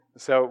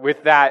So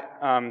with that,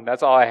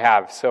 that's all I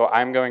have. So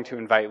I'm going to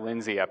invite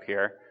Lindsay up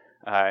here,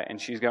 and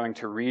she's going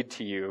to read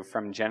to you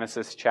from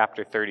Genesis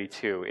chapter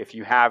 32. If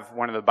you have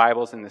one of the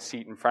Bibles in the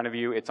seat in front of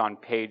you, it's on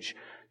page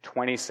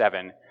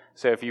 27.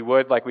 So if you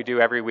would, like we do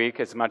every week,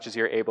 as much as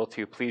you're able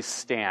to, please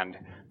stand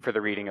for the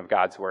reading of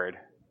God's Word.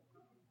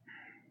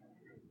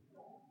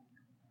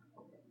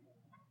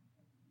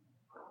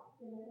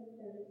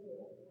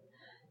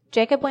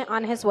 Jacob went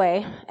on his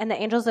way, and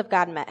the angels of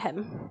God met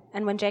him.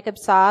 And when Jacob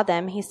saw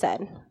them, he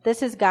said,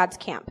 "This is God's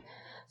camp."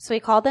 So he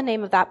called the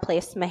name of that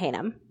place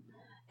Mahanaim.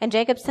 And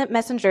Jacob sent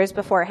messengers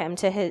before him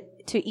to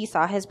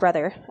Esau his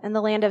brother in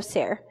the land of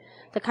Seir,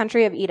 the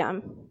country of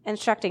Edom,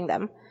 instructing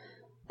them,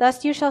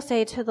 "Thus you shall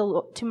say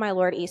to my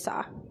lord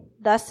Esau,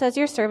 Thus says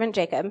your servant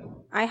Jacob,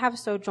 I have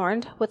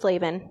sojourned with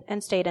Laban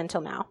and stayed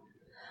until now.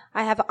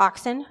 I have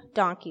oxen,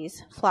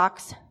 donkeys,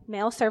 flocks,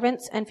 male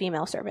servants, and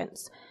female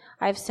servants.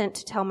 I have sent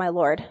to tell my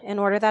lord, in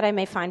order that I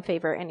may find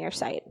favor in your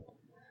sight."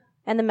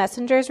 And the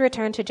messengers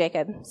returned to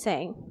Jacob,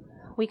 saying,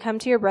 "We come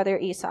to your brother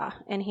Esau,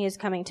 and he is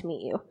coming to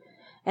meet you.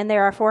 And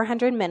there are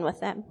 400 men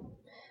with them."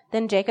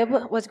 Then Jacob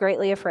was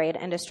greatly afraid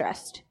and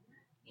distressed.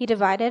 He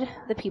divided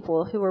the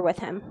people who were with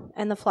him,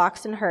 and the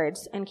flocks and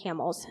herds and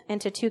camels,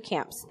 into 2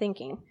 camps,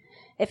 thinking,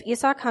 "If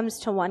Esau comes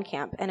to one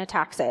camp and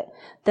attacks it,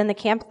 then the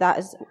camp that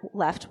is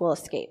left will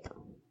escape."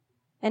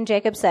 And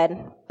Jacob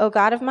said, "O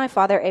God of my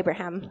father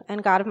Abraham,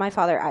 and God of my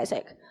father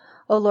Isaac,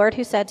 O Lord,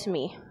 who said to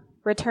me,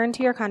 Return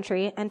to your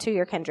country and to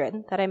your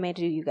kindred, that I may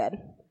do you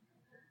good.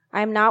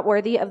 I am not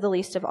worthy of the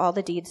least of all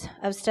the deeds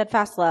of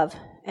steadfast love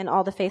and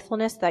all the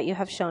faithfulness that you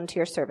have shown to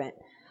your servant.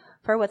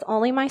 For with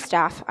only my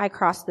staff I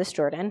crossed this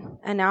Jordan,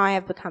 and now I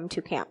have become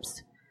 2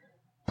 camps.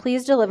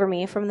 Please deliver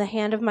me from the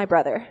hand of my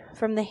brother,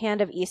 from the hand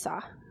of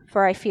Esau,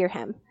 for I fear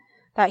him,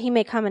 that he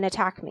may come and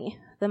attack me,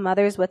 the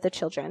mothers with the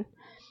children.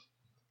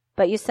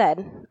 But you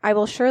said, I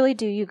will surely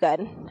do you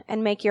good,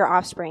 and make your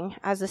offspring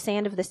as the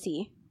sand of the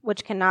sea,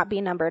 which cannot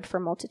be numbered for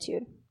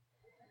multitude."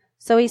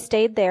 So he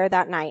stayed there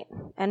that night,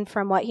 and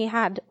from what he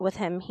had with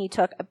him he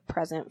took a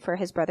present for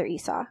his brother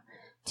Esau,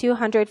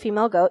 200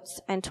 female goats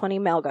and 20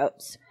 male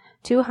goats,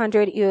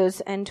 200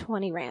 ewes and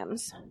 20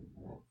 rams,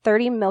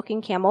 30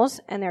 milking camels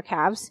and their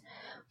calves,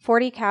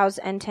 40 cows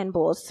and 10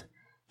 bulls,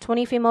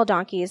 20 female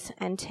donkeys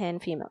and 10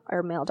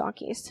 male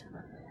donkeys.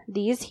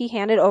 These he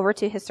handed over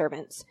to his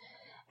servants.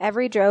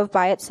 Every drove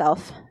by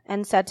itself,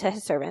 and said to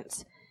his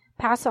servants,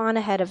 "Pass on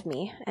ahead of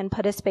me, and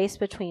put a space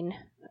between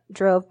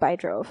drove by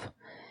drove."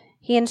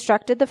 He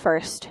instructed the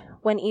first,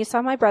 "When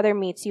Esau my brother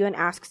meets you and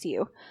asks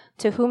you,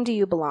 'To whom do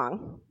you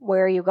belong?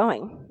 Where are you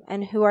going?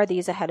 And who are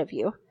these ahead of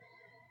you?'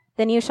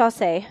 Then you shall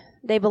say,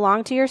 'They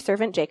belong to your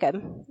servant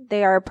Jacob.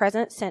 They are a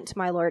present sent to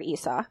my lord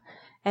Esau,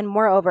 and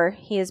moreover,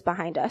 he is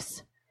behind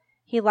us.'"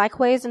 He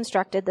likewise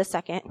instructed the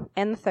second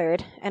and the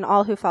third, and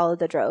all who followed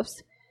the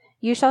droves.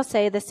 "You shall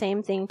say the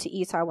same thing to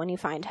Esau when you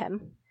find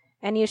him.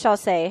 And you shall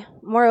say,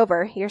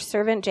 'Moreover, your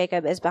servant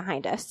Jacob is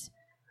behind us.'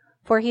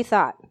 For he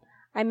thought,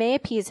 I may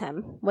appease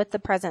him with the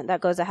present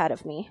that goes ahead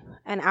of me,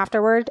 and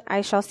afterward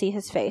I shall see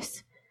his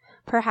face.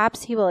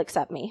 Perhaps he will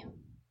accept me."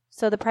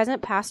 So the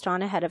present passed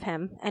on ahead of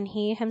him, and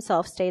he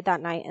himself stayed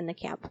that night in the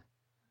camp.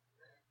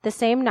 The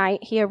same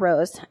night he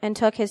arose, and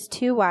took his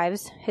 2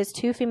 wives, his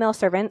 2 female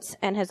servants,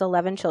 and his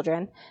 11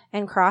 children,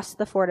 and crossed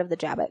the ford of the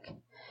Jabbok.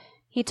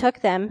 He took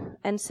them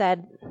and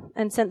sent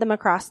them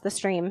across the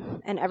stream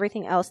and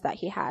everything else that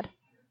he had.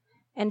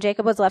 And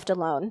Jacob was left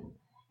alone,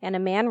 and a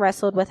man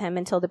wrestled with him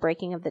until the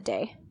breaking of the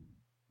day.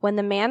 When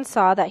the man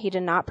saw that he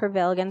did not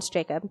prevail against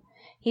Jacob,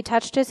 he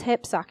touched his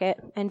hip socket,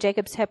 and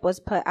Jacob's hip was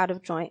put out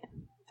of joint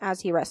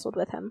as he wrestled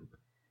with him.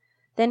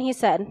 Then he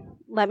said,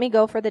 "Let me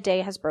go, for the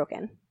day has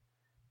broken."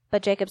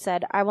 But Jacob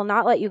said, "I will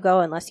not let you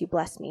go unless you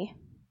bless me."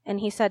 And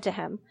he said to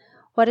him,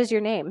 "What is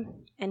your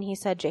name?" And he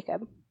said,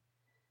 "Jacob."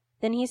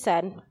 Then he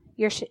said,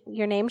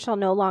 Your name shall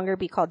no longer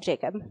be called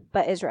Jacob,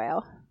 but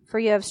Israel, for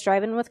you have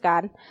striven with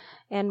God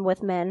and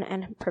with men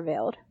and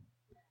prevailed."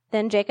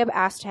 Then Jacob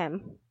asked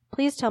him,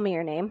 "Please tell me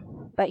your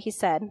name." But he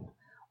said,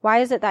 "Why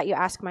is it that you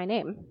ask my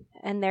name?"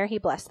 And there he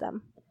blessed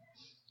them.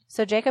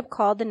 So Jacob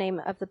called the name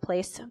of the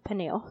place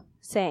Peniel,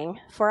 saying,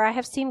 "For I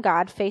have seen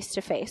God face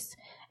to face,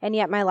 and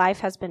yet my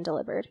life has been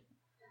delivered."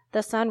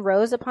 The sun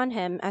rose upon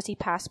him as he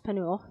passed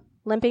Peniel,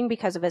 limping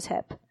because of his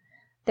hip.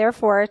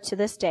 Therefore, to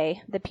this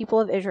day, the people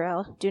of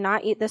Israel do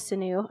not eat the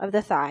sinew of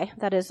the thigh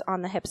that is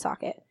on the hip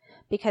socket,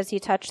 because he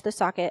touched the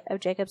socket of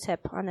Jacob's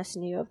hip on the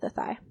sinew of the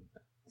thigh.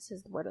 This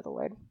is the word of the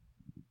Lord.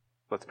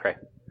 Let's pray.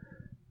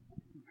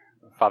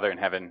 Father in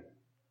heaven,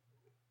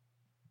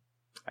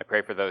 I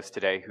pray for those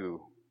today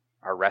who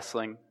are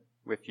wrestling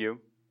with you,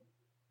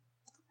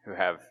 who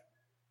have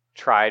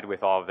tried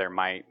with all of their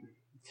might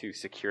to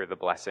secure the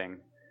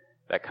blessing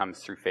that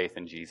comes through faith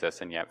in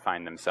Jesus, and yet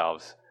find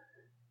themselves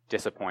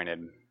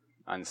disappointed,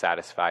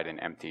 unsatisfied, and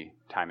empty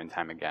time and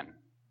time again.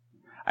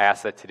 I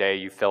ask that today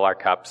you fill our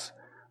cups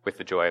with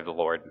the joy of the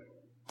Lord.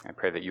 I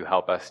pray that you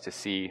help us to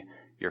see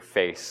your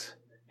face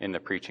in the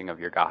preaching of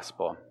your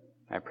gospel.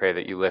 I pray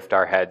that you lift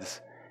our heads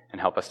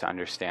and help us to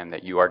understand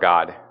that you are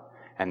God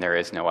and there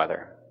is no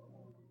other.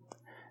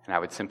 And I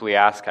would simply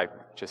ask, I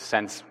just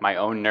sense my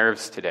own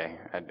nerves today,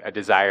 a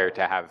desire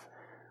to have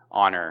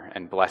honor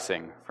and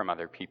blessing from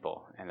other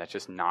people, and that's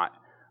just not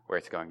where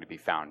it's going to be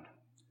found.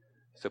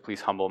 So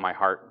please humble my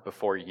heart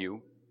before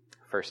you,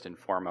 first and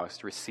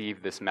foremost.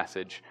 Receive this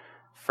message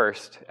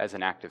first as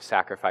an act of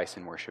sacrifice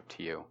and worship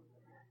to you.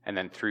 And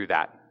then through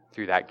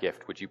that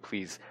gift, would you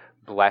please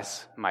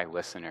bless my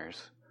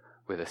listeners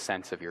with a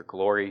sense of your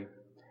glory,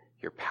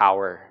 your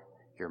power,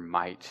 your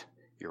might,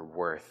 your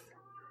worth,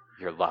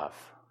 your love.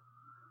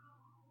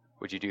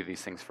 Would you do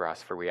these things for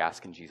us, for we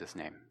ask in Jesus'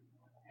 name.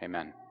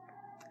 Amen.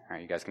 All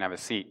right, you guys can have a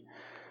seat.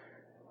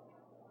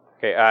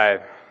 Okay,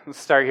 let's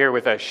start here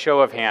with a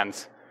show of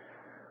hands.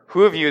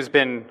 Who of you has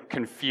been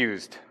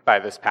confused by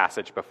this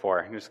passage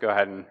before? Just go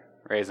ahead and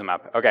raise them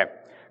up. Okay,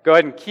 go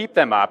ahead and keep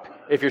them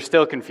up if you're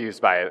still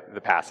confused by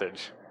the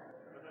passage.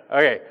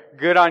 Okay,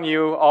 good on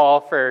you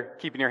all for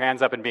keeping your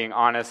hands up and being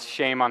honest.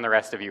 Shame on the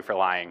rest of you for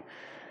lying.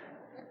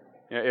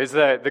 It was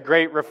the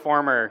great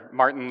reformer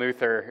Martin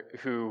Luther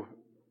who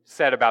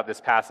said about this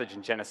passage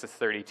in Genesis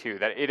 32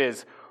 that it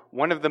is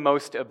one of the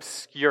most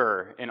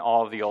obscure in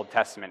all of the Old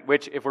Testament,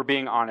 which, if we're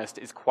being honest,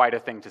 is quite a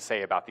thing to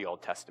say about the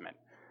Old Testament.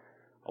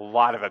 A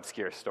lot of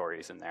obscure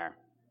stories in there.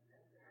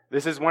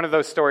 This is one of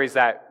those stories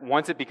that,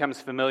 once it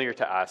becomes familiar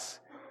to us,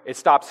 it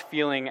stops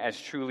feeling as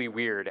truly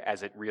weird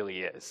as it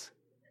really is.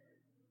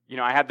 You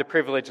know, I had the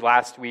privilege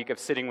last week of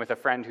sitting with a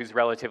friend who's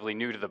relatively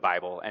new to the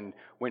Bible, and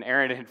when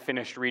Aaron had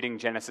finished reading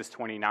Genesis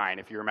 29,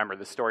 if you remember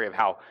the story of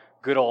how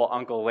good old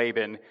Uncle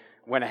Laban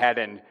went ahead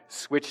and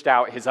switched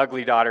out his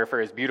ugly daughter for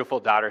his beautiful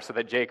daughter so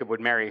that Jacob would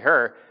marry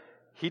her,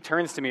 he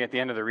turns to me at the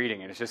end of the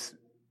reading, and it's just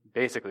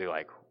basically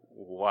like,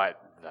 what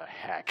the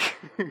heck?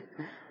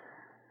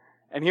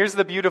 And here's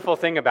the beautiful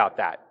thing about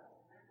that.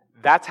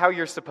 That's how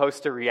you're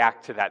supposed to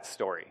react to that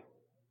story.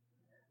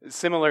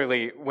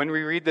 Similarly, when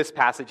we read this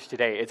passage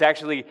today, it's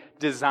actually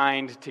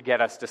designed to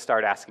get us to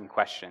start asking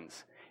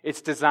questions.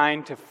 It's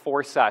designed to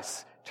force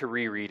us to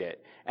reread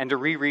it and to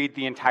reread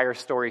the entire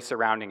story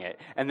surrounding it.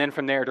 And then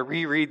from there, to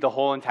reread the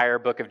whole entire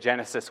book of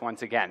Genesis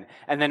once again.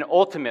 And then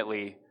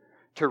ultimately,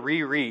 to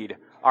reread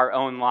our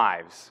own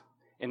lives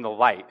in the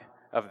light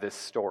of this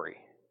story.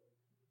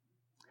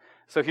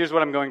 So here's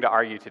what I'm going to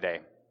argue today.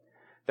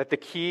 That the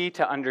key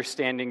to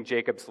understanding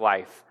Jacob's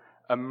life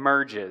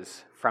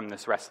emerges from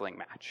this wrestling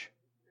match.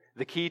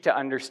 The key to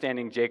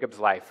understanding Jacob's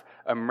life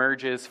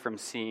emerges from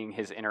seeing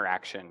his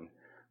interaction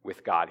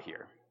with God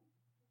here.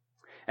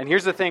 And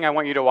here's the thing I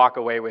want you to walk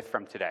away with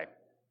from today.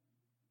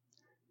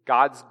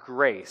 God's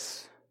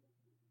grace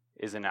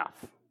is enough.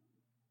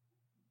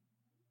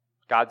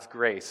 God's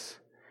grace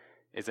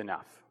is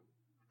enough.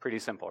 Pretty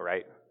simple,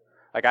 right?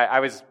 Like I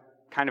was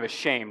kind of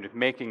ashamed of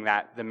making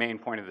that the main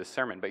point of this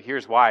sermon, but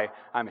here's why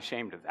I'm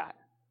ashamed of that.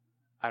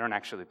 I don't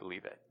actually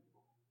believe it.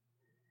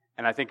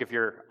 And I think if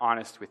you're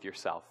honest with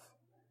yourself,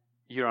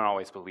 you don't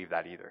always believe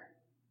that either.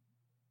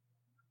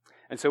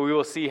 And so we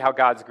will see how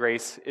God's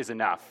grace is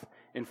enough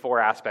in 4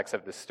 aspects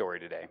of this story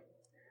today.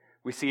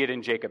 We see it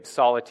in Jacob's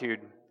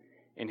solitude,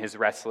 in his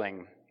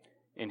wrestling,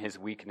 in his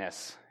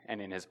weakness, and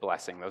in his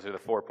blessing. Those are the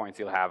 4 points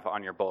you'll have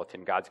on your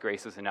bulletin. God's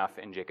grace is enough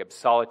in Jacob's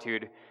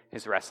solitude,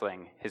 his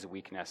wrestling, his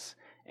weakness,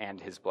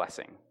 and his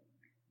blessing.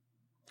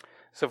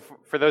 So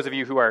for those of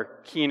you who are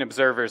keen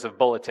observers of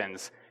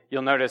bulletins,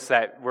 you'll notice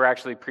that we're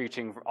actually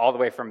preaching all the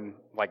way from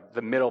like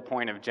the middle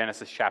point of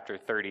Genesis chapter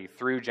 30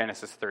 through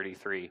Genesis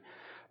 33.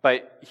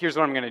 But here's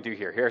what I'm going to do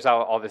here. Here's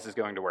how all this is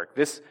going to work.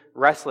 This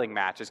wrestling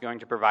match is going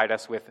to provide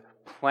us with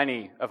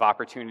plenty of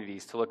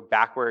opportunities to look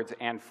backwards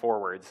and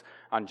forwards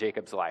on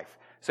Jacob's life.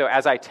 So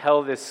as I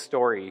tell this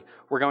story,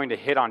 we're going to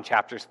hit on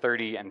chapters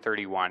 30 and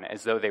 31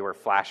 as though they were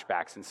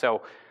flashbacks. And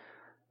so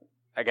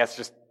I guess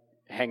just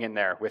hang in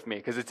there with me,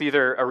 because it's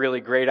either a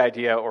really great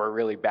idea or a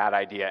really bad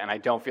idea, and I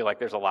don't feel like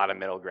there's a lot of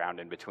middle ground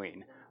in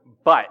between.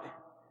 But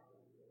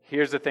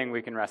here's the thing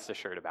we can rest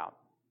assured about.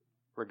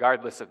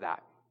 Regardless of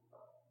that,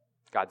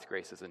 God's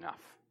grace is enough.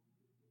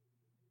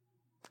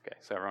 Okay,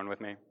 so everyone with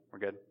me? We're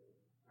good?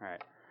 All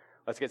right,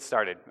 let's get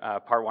started.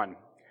 Part 1,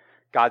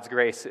 God's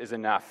grace is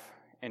enough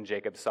in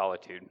Jacob's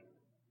solitude.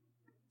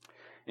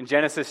 In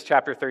Genesis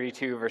chapter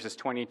 32, verses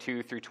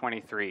 22 through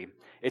 23,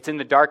 it's in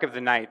the dark of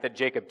the night that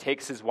Jacob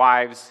takes his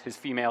wives, his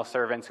female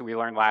servants, who we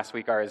learned last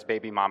week are his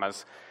baby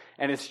mamas,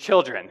 and his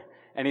children,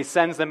 and he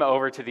sends them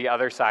over to the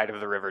other side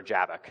of the river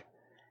Jabbok.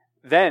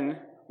 Then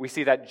we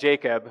see that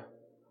Jacob,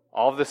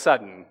 all of a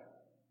sudden,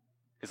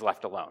 is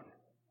left alone.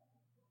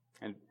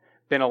 And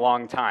been a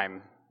long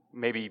time,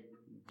 maybe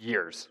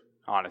years,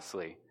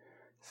 honestly,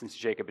 since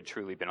Jacob had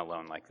truly been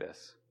alone like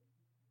this.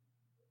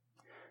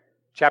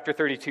 Chapter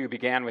 32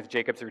 began with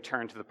Jacob's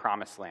return to the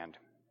promised land.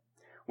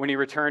 When he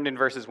returned in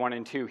verses 1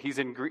 and 2,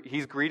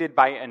 he's greeted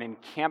by an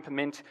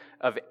encampment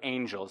of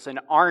angels, an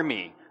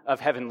army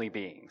of heavenly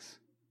beings.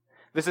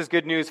 This is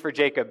good news for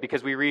Jacob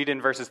because we read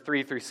in verses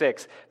 3 through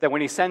 6 that when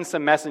he sends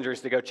some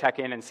messengers to go check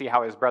in and see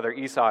how his brother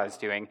Esau is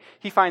doing,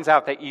 he finds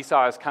out that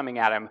Esau is coming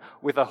at him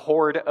with a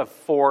horde of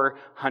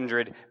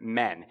 400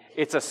 men.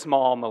 It's a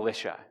small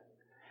militia.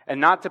 And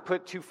not to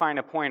put too fine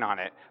a point on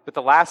it, but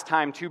the last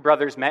time two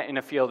brothers met in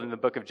a field in the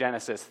book of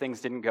Genesis,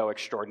 things didn't go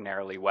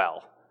extraordinarily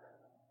well.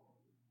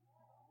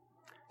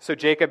 So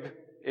Jacob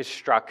is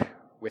struck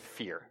with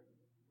fear,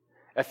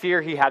 a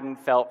fear he hadn't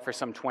felt for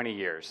some 20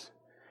 years.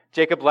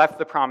 Jacob left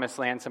the promised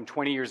land some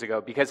 20 years ago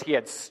because he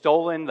had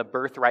stolen the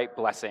birthright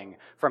blessing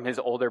from his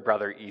older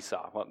brother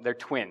Esau. Well, they're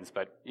twins,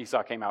 but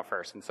Esau came out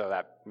first, and so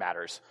that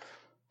matters.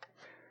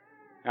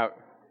 Now,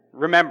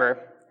 remember,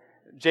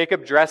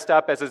 Jacob dressed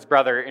up as his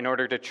brother in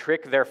order to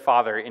trick their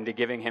father into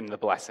giving him the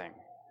blessing.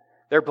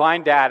 Their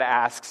blind dad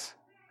asks,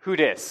 "Who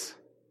dis?"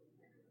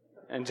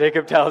 And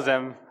Jacob tells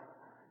him,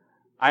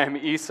 "I am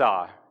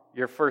Esau,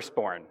 your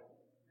firstborn."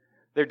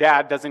 Their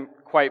dad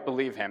doesn't quite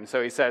believe him,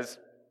 so he says,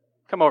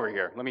 "Come over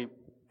here, let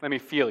me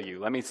feel you,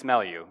 let me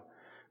smell you."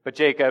 But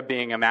Jacob,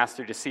 being a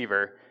master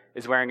deceiver,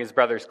 is wearing his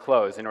brother's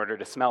clothes in order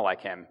to smell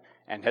like him,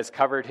 and has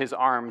covered his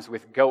arms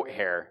with goat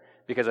hair,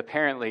 because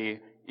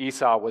apparently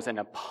Esau was an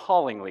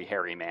appallingly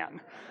hairy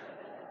man.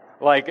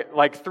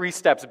 Like 3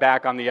 steps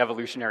back on the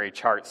evolutionary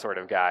chart sort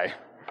of guy.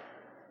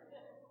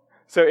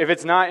 So if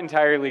it's not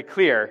entirely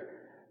clear,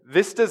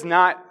 this does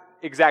not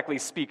exactly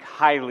speak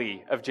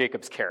highly of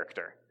Jacob's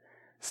character.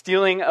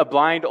 Stealing a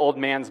blind old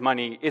man's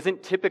money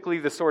isn't typically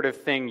the sort of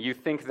thing you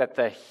think that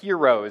the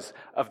heroes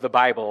of the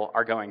Bible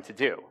are going to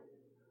do.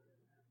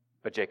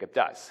 But Jacob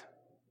does.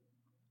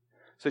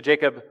 So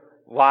Jacob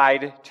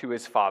lied to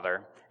his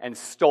father and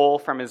stole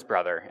from his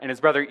brother. And his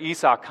brother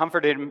Esau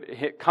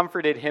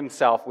comforted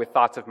himself with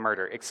thoughts of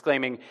murder,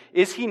 exclaiming,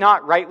 "Is he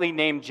not rightly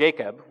named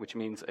Jacob," which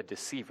means a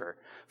deceiver,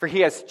 "for he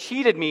has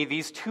cheated me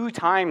these 2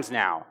 times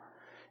now."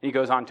 And he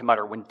goes on to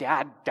mutter, "When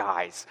Dad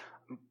dies,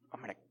 I'm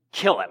going to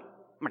kill him.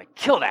 I'm going to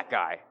kill that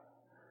guy."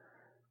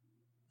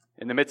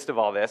 In the midst of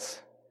all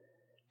this,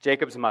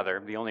 Jacob's mother,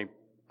 the only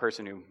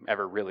person who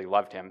ever really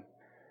loved him,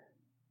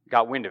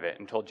 got wind of it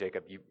and told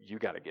Jacob, you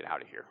got to get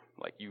out of here.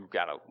 You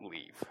got to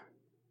leave.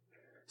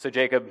 So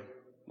Jacob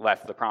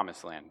left the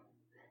promised land.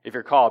 If you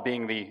recall,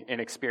 being the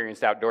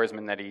inexperienced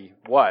outdoorsman that he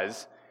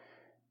was,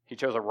 he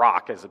chose a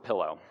rock as a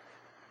pillow.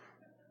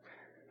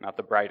 Not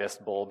the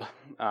brightest bulb.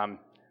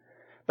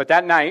 But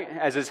that night,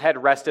 as his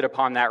head rested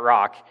upon that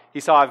rock,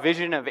 he saw a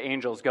vision of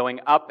angels going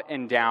up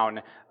and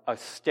down a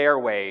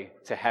stairway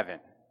to heaven.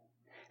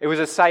 It was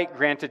a sight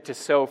granted to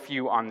so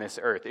few on this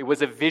earth. It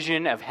was a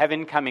vision of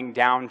heaven coming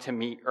down to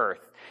meet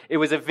earth. It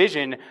was a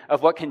vision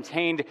of what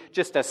contained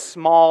just a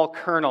small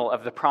kernel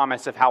of the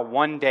promise of how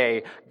one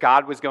day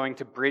God was going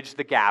to bridge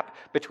the gap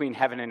between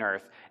heaven and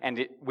earth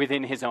and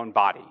within his own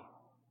body.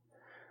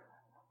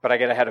 But I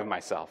get ahead of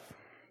myself.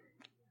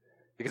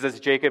 Because as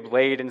Jacob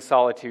laid in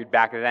solitude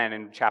back then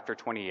in chapter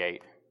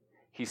 28,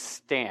 he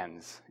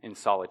stands in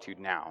solitude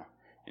now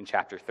in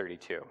chapter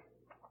 32.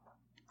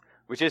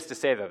 Which is to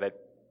say, though, that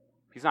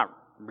he's not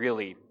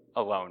really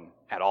alone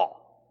at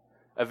all.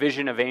 A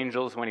vision of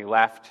angels when he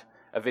left,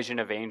 a vision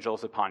of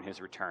angels upon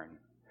his return.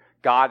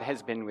 God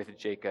has been with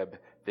Jacob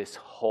this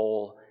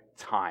whole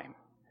time.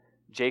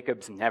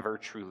 Jacob's never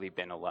truly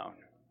been alone.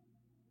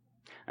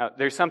 Now,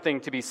 there's something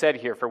to be said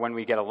here for when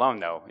we get alone,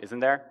 though,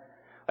 isn't there?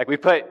 We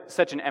put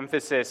such an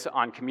emphasis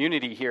on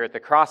community here at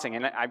the Crossing,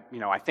 and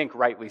I think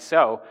rightly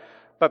so,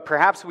 but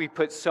perhaps we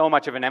put so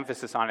much of an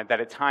emphasis on it that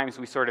at times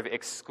we sort of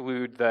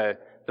exclude the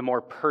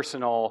more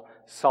personal,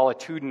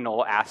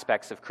 solitudinal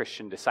aspects of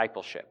Christian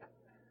discipleship.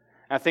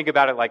 Now think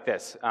about it like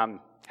this.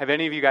 Have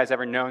any of you guys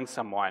ever known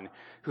someone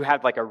who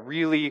had a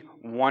really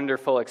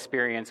wonderful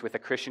experience with a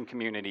Christian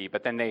community,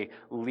 but then they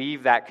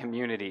leave that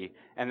community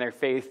and their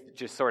faith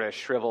just sort of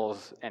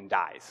shrivels and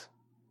dies?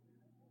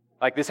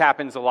 This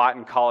happens a lot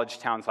in college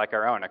towns like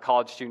our own. A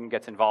college student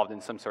gets involved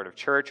in some sort of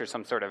church or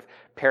some sort of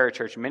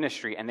parachurch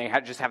ministry, and they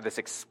just have this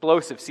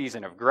explosive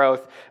season of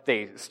growth.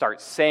 They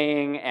start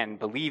saying and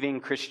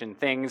believing Christian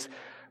things,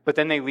 but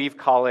then they leave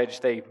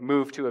college, they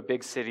move to a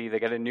big city, they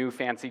get a new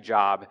fancy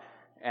job,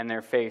 and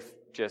their faith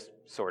just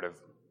sort of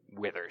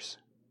withers.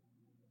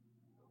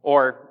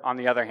 Or, on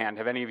the other hand,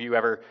 have any of you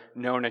ever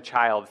known a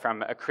child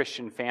from a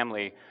Christian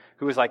family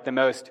who was the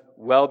most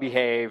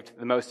well-behaved,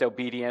 the most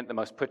obedient, the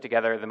most put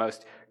together, the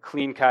most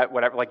clean-cut,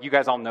 whatever? You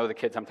guys all know the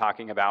kids I'm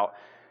talking about.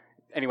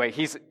 Anyway,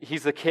 he's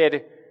the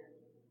kid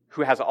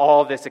who has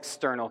all this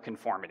external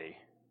conformity.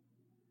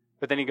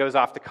 But then he goes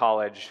off to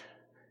college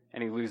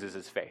and he loses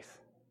his faith.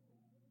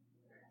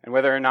 And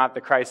whether or not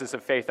the crisis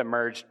of faith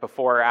emerged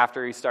before or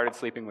after he started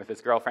sleeping with his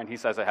girlfriend, he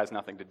says it has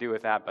nothing to do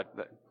with that,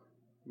 but.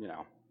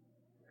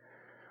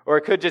 Or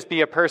it could just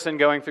be a person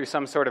going through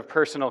some sort of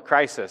personal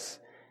crisis,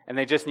 and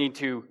they just need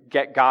to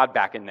get God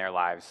back in their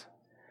lives.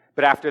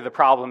 But after the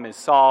problem is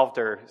solved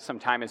or some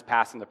time has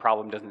passed and the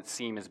problem doesn't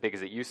seem as big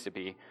as it used to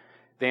be,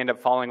 they end up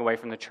falling away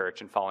from the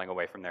church and falling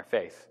away from their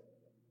faith.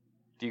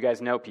 Do you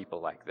guys know people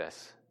like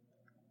this?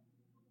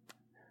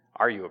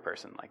 Are you a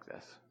person like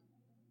this?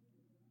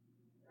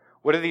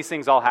 What do these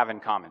things all have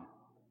in common?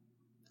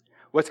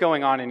 What's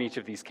going on in each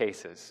of these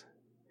cases?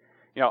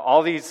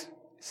 All these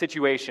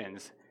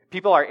situations,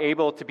 people are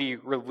able to be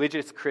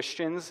religious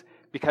Christians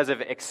because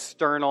of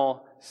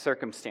external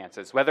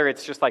circumstances, whether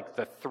it's just like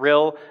the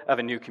thrill of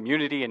a new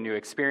community and new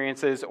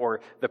experiences,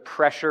 or the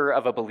pressure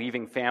of a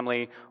believing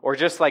family, or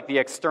just like the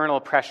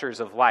external pressures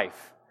of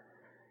life.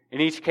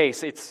 In each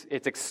case, it's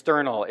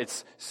external,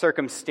 it's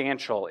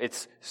circumstantial,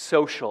 it's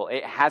social.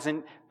 It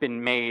hasn't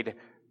been made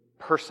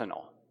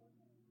personal.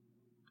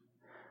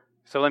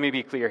 So let me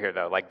be clear here,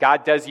 though. Like,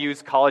 God does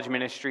use college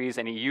ministries,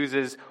 and he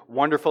uses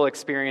wonderful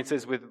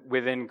experiences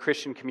within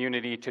Christian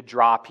community to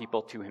draw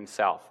people to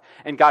himself.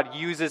 And God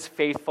uses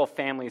faithful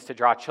families to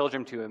draw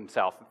children to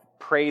himself.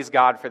 Praise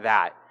God for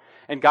that.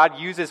 And God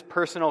uses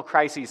personal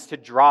crises to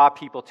draw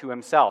people to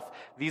himself.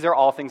 These are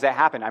all things that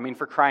happen. I mean,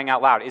 for crying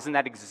out loud, isn't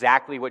that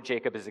exactly what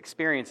Jacob is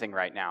experiencing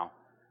right now?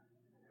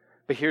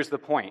 But here's the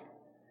point.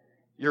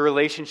 Your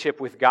relationship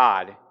with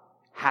God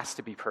has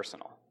to be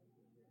personal.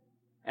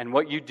 And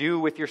what you do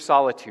with your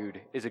solitude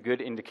is a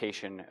good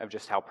indication of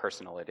just how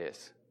personal it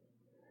is.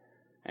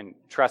 And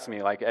trust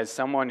me, like, as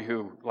someone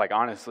who, like,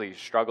 honestly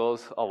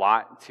struggles a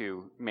lot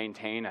to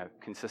maintain a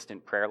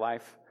consistent prayer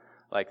life,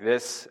 like,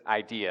 this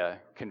idea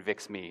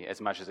convicts me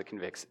as much as it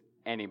convicts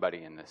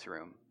anybody in this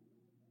room.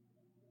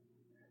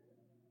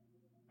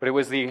 But it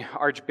was the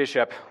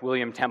Archbishop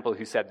William Temple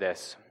who said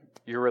this: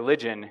 your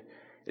religion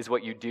is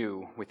what you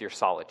do with your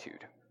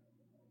solitude.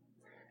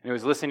 And it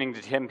was listening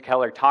to Tim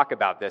Keller talk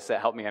about this that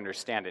helped me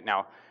understand it.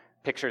 Now,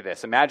 picture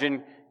this.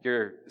 Imagine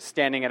you're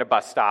standing at a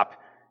bus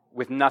stop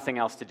with nothing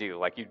else to do.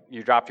 Like,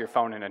 you dropped your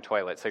phone in a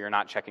toilet, so you're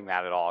not checking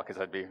that at all, because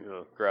that'd be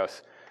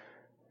gross.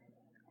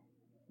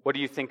 What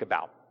do you think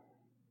about?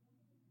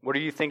 What are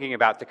you thinking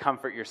about to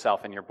comfort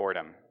yourself in your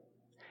boredom?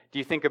 Do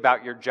you think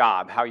about your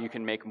job, how you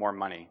can make more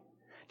money?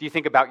 Do you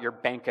think about your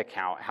bank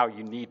account, how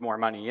you need more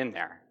money in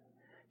there?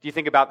 Do you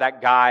think about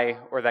that guy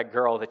or that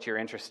girl that you're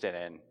interested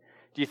in?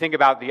 Do you think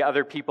about the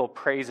other people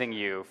praising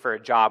you for a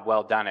job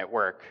well done at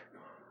work?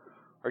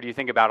 Or do you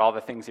think about all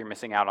the things you're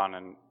missing out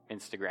on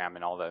Instagram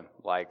and all the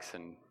likes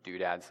and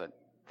doodads that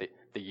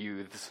the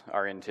youths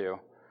are into?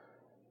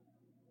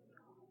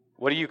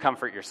 What do you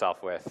comfort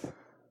yourself with?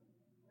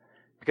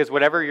 Because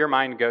whatever your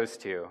mind goes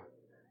to,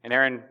 and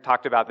Aaron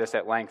talked about this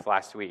at length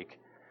last week,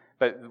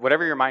 but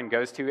whatever your mind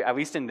goes to, at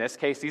least in this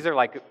case, these are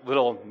like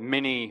little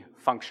mini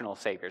functional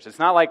saviors. It's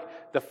not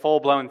like the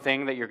full-blown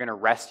thing that you're going to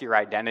rest your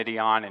identity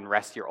on and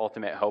rest your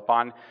ultimate hope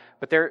on,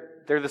 but they're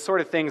the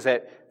sort of things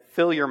that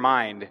fill your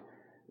mind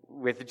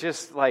with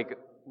just like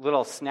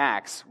little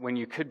snacks when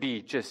you could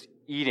be just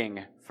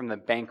eating from the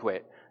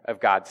banquet of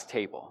God's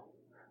table.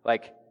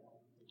 Like,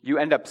 you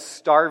end up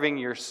starving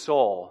your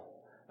soul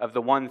of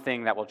the one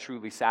thing that will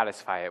truly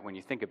satisfy it when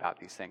you think about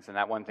these things, and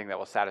that one thing that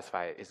will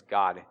satisfy it is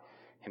God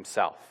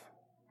himself.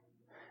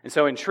 And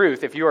so in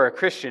truth, if you are a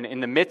Christian, in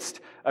the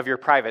midst of your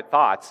private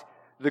thoughts,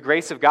 the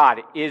grace of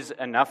God is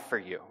enough for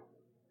you.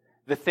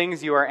 The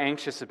things you are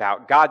anxious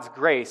about, God's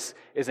grace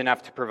is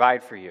enough to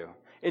provide for you.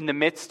 In the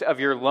midst of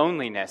your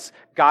loneliness,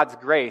 God's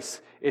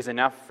grace is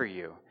enough for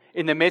you.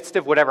 In the midst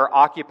of whatever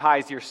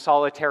occupies your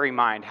solitary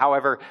mind,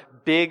 however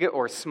big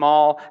or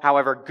small,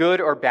 however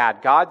good or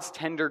bad, God's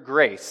tender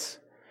grace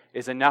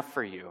is enough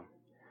for you,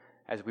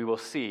 as we will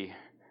see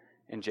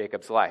in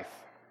Jacob's life.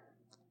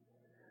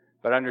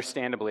 But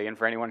understandably, and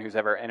for anyone who's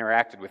ever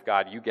interacted with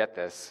God, you get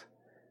this.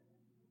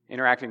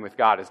 Interacting with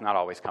God is not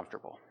always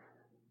comfortable.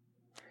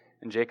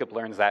 And Jacob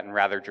learns that in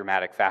rather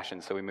dramatic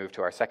fashion, so we move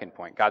to our second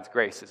point. God's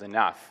grace is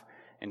enough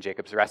in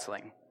Jacob's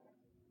wrestling.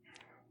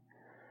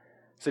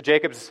 So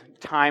Jacob's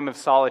time of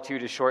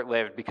solitude is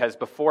short-lived because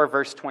before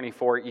verse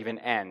 24 even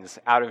ends,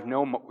 out of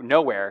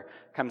nowhere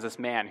comes this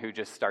man who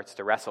just starts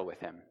to wrestle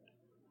with him.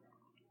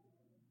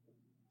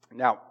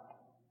 Now,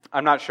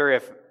 I'm not sure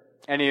if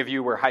any of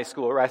you were high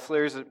school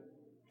wrestlers,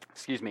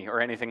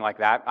 or anything like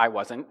that. I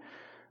wasn't.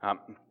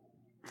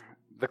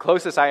 The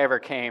closest I ever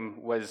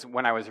came was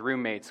when I was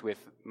roommates with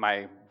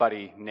my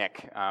buddy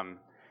Nick,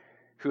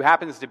 who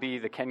happens to be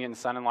the Kenyon's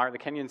son-in-law. Are the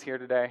Kenyons here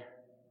today?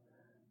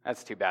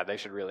 That's too bad. They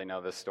should really know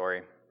this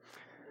story.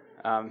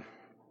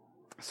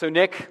 So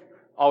Nick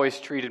always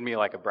treated me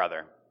like a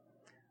brother,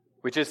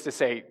 which is to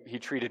say he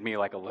treated me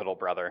like a little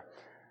brother.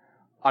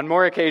 On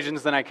more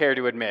occasions than I care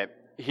to admit,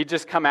 he'd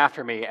just come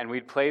after me and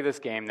we'd play this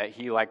game that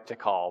he liked to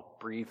call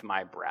Breathe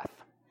My Breath.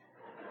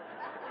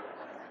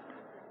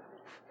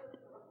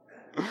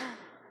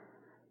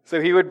 So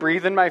he would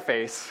breathe in my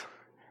face,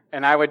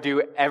 and I would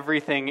do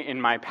everything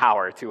in my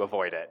power to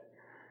avoid it.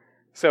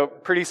 So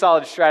pretty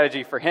solid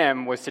strategy for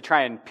him was to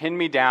try and pin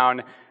me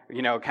down,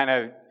 kind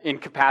of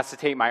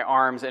incapacitate my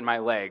arms and my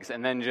legs,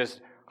 and then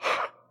just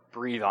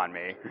breathe on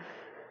me.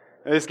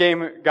 This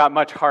game got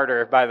much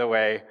harder, by the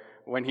way,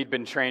 when he'd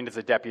been trained as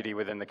a deputy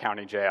within the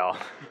county jail.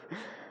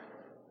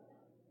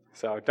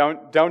 So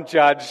don't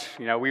judge.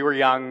 We were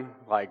young,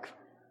 like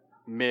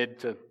mid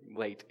to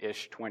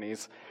late-ish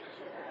 20s.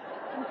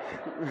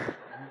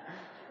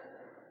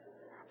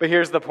 But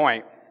here's the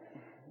point.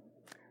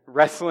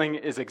 Wrestling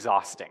is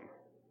exhausting.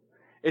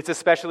 It's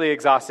especially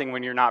exhausting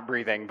when you're not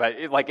breathing, but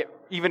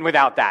even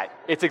without that,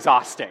 it's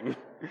exhausting.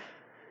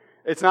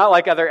 It's not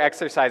like other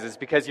exercises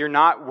because you're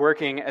not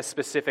working a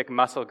specific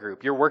muscle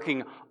group. You're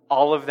working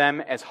all of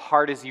them as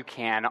hard as you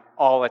can,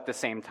 all at the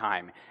same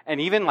time.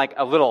 And even like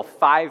a little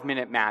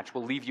 5-minute match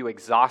will leave you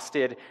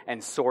exhausted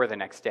and sore the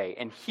next day.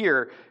 And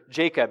here,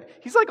 Jacob,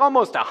 he's like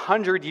almost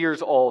 100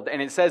 years old,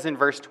 and it says in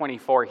verse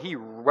 24, he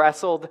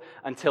wrestled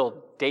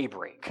until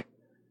daybreak.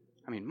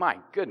 I mean, my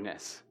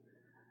goodness.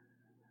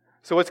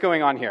 So what's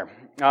going on here?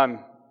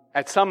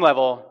 At some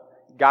level,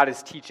 God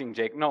is teaching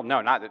Jacob,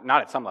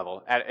 not at some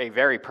level, at a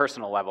very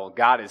personal level,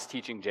 God is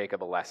teaching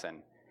Jacob a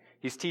lesson.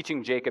 He's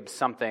teaching Jacob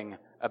something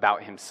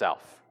about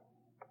himself.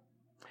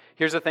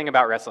 Here's the thing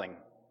about wrestling.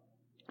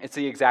 It's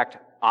the exact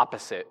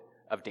opposite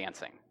of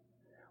dancing.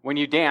 When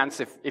you dance,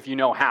 if you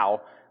know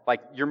how,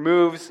 like your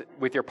moves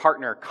with your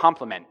partner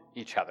complement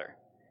each other.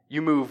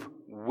 You move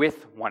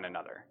with one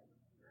another.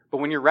 But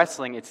when you're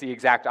wrestling, it's the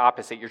exact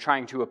opposite. You're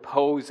trying to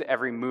oppose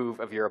every move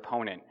of your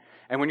opponent.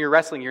 And when you're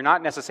wrestling, you're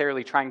not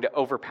necessarily trying to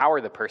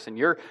overpower the person.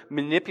 You're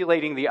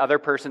manipulating the other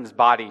person's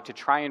body to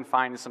try and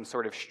find some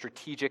sort of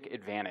strategic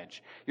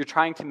advantage. You're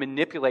trying to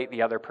manipulate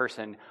the other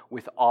person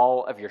with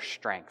all of your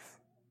strength.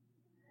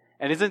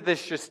 And isn't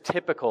this just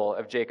typical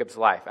of Jacob's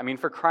life? I mean,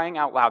 for crying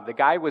out loud, the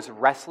guy was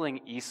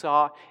wrestling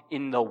Esau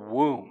in the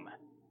womb.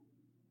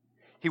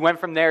 He went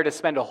from there to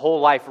spend a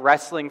whole life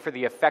wrestling for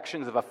the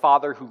affections of a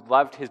father who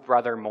loved his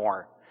brother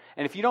more.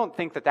 And if you don't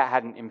think that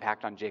had an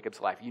impact on Jacob's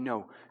life, you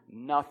know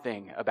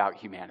nothing about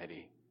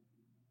humanity.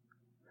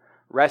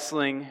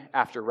 Wrestling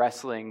after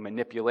wrestling,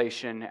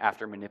 manipulation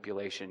after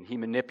manipulation. He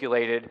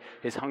manipulated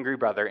his hungry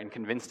brother and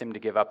convinced him to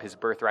give up his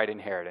birthright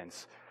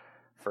inheritance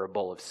for a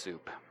bowl of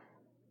soup.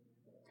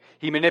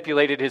 He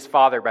manipulated his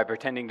father by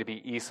pretending to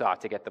be Esau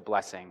to get the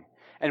blessing.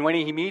 And when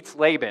he meets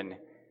Laban,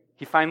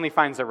 he finally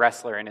finds a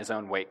wrestler in his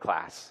own weight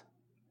class.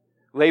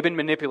 Laban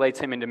manipulates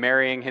him into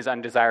marrying his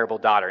undesirable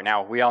daughter.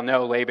 Now, we all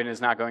know Laban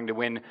is not going to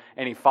win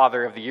any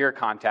Father of the Year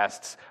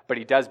contests, but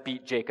he does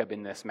beat Jacob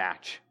in this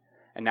match.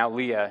 And now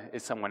Leah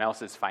is someone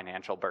else's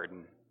financial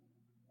burden.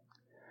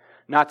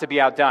 Not to be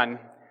outdone,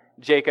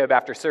 Jacob,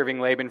 after serving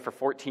Laban for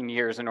 14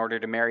 years in order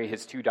to marry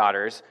his 2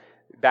 daughters,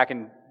 back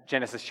in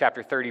Genesis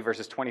chapter 30,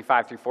 verses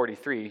 25 through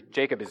 43,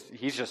 Jacob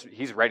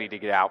he's ready to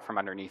get out from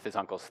underneath his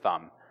uncle's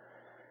thumb.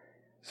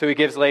 So he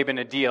gives Laban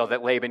a deal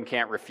that Laban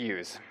can't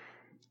refuse.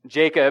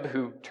 Jacob,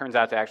 who turns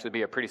out to actually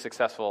be a pretty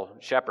successful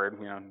shepherd,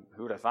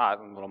 who would have thought,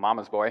 little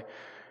mama's boy,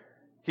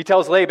 he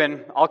tells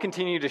Laban, I'll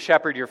continue to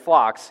shepherd your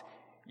flocks.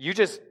 You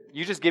just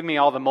give me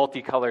all the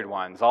multicolored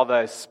ones, all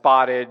the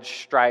spotted,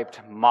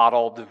 striped,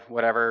 mottled,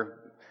 whatever.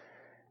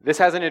 This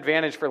has an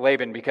advantage for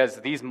Laban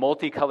because these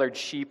multicolored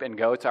sheep and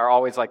goats are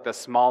always like the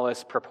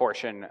smallest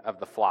proportion of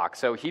the flock.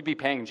 So he'd be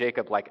paying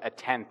Jacob like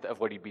 1/10 of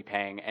what he'd be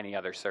paying any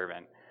other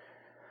servant.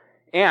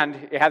 And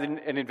it had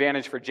an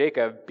advantage for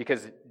Jacob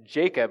because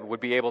Jacob would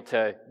be able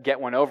to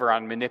get one over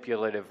on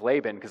manipulative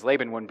Laban because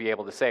Laban wouldn't be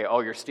able to say,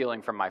 oh, you're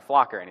stealing from my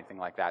flock or anything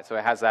like that. So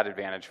it has that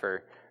advantage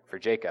for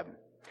Jacob.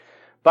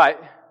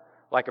 But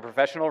like a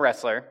professional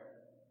wrestler,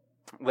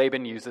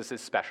 Laban uses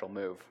his special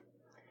move.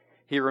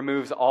 He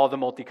removes all the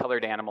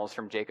multicolored animals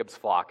from Jacob's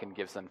flock and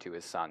gives them to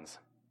his sons.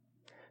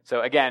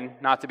 So again,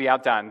 not to be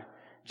outdone,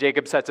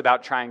 Jacob sets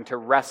about trying to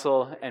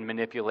wrestle and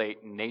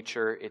manipulate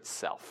nature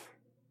itself.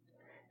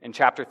 In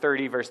chapter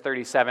 30, verse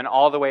 37,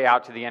 all the way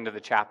out to the end of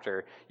the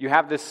chapter, you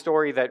have this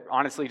story that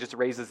honestly just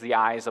raises the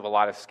eyes of a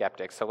lot of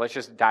skeptics. So let's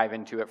just dive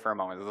into it for a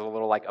moment. This is a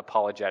little like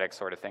apologetic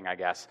sort of thing, I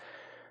guess.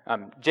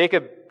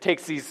 Jacob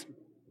takes these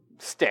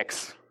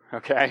sticks,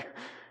 okay,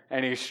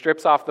 and he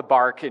strips off the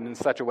bark in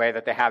such a way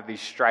that they have these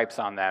stripes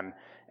on them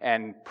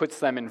and puts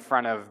them in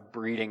front of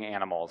breeding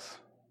animals.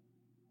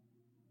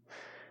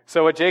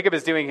 So what Jacob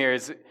is doing here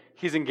is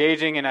he's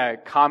engaging in a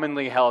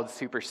commonly held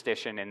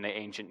superstition in the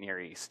ancient Near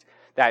East.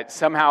 That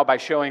somehow by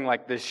showing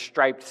like this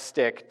striped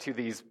stick to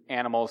these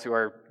animals who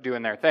are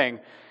doing their thing,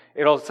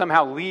 it'll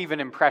somehow leave an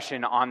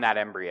impression on that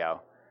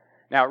embryo.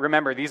 Now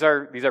remember, these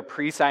are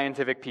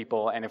pre-scientific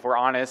people, and if we're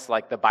honest,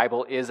 like the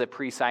Bible is a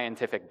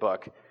pre-scientific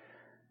book,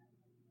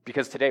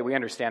 because today we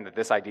understand that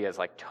this idea is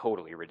like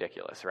totally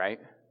ridiculous, right?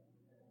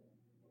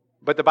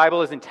 But the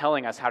Bible isn't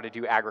telling us how to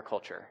do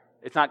agriculture.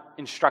 It's not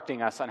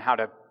instructing us on how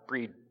to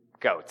breed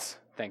goats,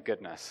 thank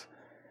goodness.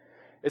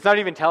 It's not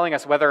even telling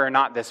us whether or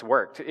not this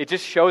worked. It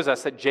just shows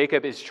us that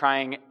Jacob is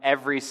trying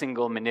every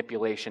single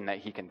manipulation that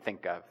he can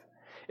think of.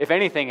 If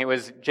anything, it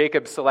was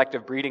Jacob's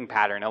selective breeding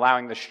pattern,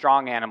 allowing the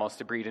strong animals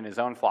to breed in his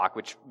own flock,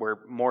 which were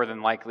more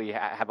than likely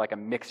had like a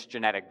mixed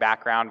genetic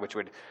background, which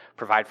would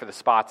provide for the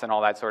spots and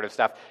all that sort of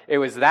stuff. It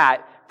was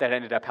that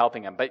ended up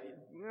helping him. But,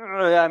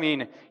 I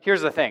mean,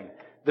 here's the thing.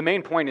 The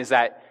main point is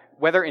that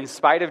whether in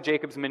spite of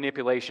Jacob's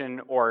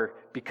manipulation or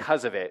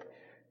because of it,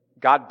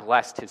 God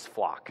blessed his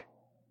flock.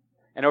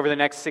 And over the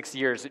next 6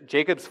 years,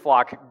 Jacob's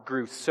flock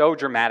grew so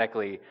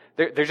dramatically,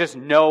 there's just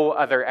no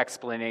other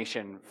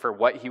explanation for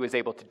what he was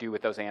able to do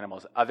with those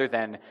animals other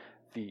than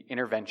the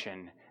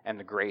intervention and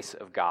the grace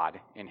of God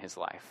in his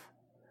life.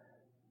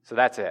 So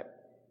that's it.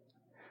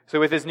 So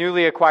with his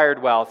newly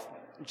acquired wealth,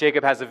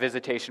 Jacob has a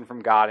visitation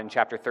from God in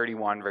chapter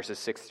 31, verses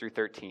 6 through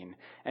 13,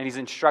 and he's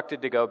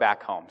instructed to go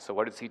back home. So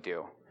what does he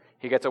do?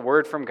 He gets a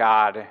word from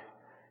God,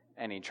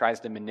 and he tries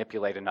to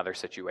manipulate another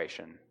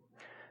situation.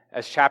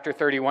 As chapter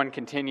 31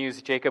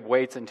 continues, Jacob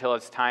waits until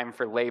it's time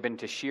for Laban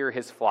to shear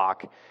his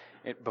flock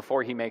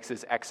before he makes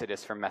his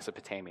exodus from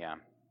Mesopotamia.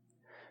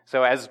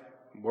 So as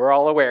we're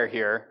all aware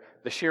here,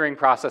 the shearing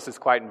process is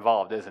quite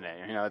involved, isn't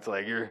it? You know, it's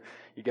like you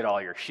get all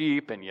your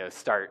sheep and you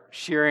start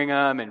shearing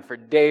them, and for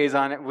days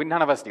on it.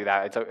 None of us do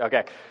that. It's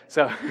okay.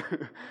 So,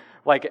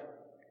 like,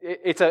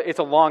 it's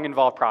a long,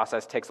 involved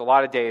process. Takes a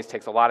lot of days.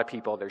 Takes a lot of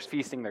people. There's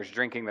feasting. There's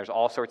drinking. There's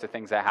all sorts of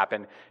things that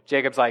happen.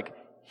 Jacob's like,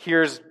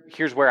 here's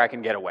where I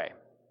can get away.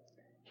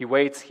 He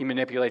waits. He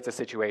manipulates the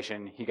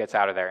situation. He gets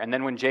out of there. And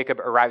then when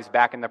Jacob arrives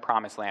back in the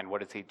promised land,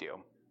 what does he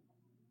do?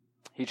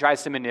 He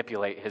tries to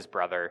manipulate his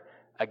brother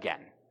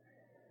again.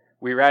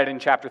 We read in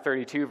chapter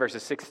 32,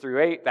 verses 6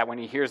 through 8, that when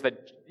he hears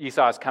that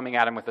Esau is coming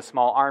at him with a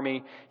small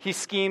army, he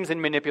schemes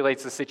and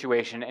manipulates the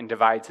situation and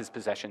divides his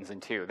possessions in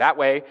two. That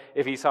way,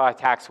 if Esau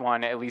attacks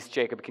one, at least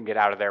Jacob can get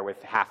out of there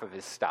with half of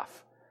his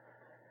stuff.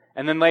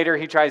 And then later,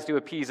 he tries to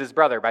appease his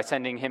brother by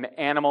sending him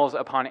animals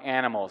upon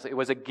animals. It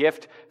was a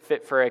gift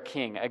fit for a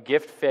king, a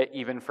gift fit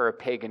even for a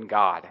pagan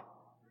god.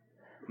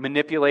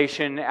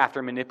 Manipulation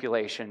after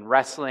manipulation,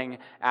 wrestling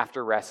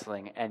after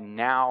wrestling, and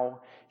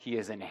now he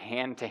is in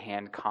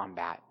hand-to-hand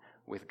combat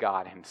with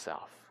God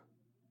himself.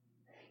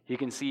 He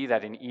can see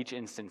that in each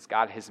instance,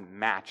 God has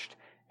matched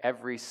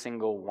every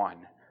single one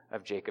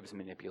of Jacob's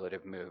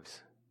manipulative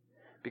moves.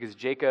 Because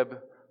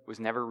Jacob was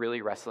never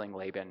really wrestling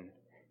Laban.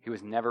 He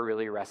was never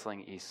really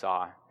wrestling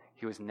Esau.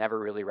 He was never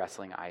really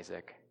wrestling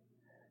Isaac.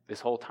 This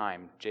whole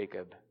time,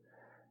 Jacob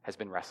has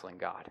been wrestling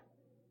God.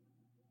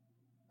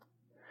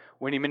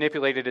 When he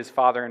manipulated his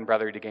father and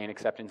brother to gain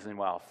acceptance and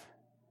wealth,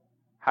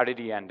 how did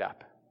he end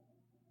up?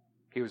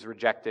 He was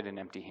rejected and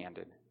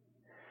empty-handed.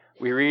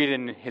 We read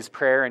in his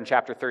prayer in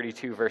chapter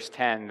 32, verse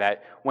 10,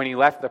 that when he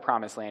left the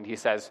promised land, he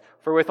says,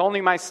 "For with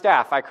only my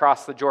staff I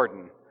crossed the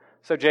Jordan."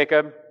 So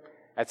Jacob,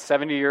 at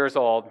 70 years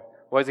old,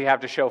 what does he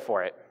have to show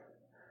for it?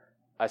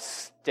 A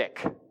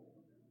stick.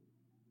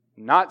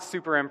 Not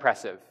super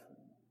impressive.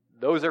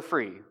 Those are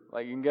free.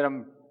 Like, you can get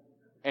them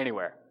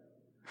anywhere.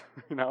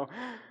 You know?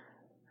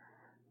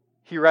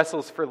 He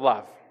wrestles for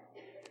love.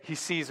 He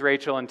sees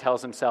Rachel and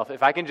tells himself,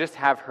 if I can just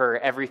have her,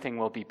 everything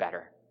will be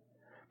better.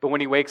 But when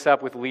he wakes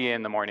up with Leah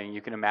in the morning,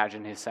 you can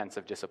imagine his sense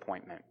of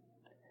disappointment.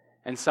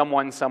 And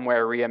someone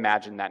somewhere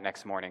reimagined that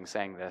next morning,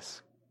 saying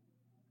this.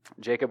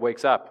 Jacob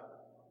wakes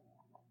up.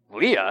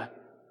 Leah?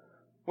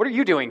 What are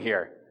you doing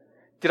here?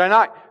 Did I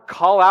not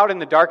call out in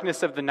the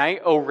darkness of the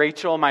night, "O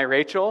Rachel, my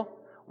Rachel?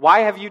 Why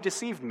have you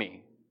deceived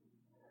me?"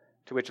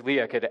 To which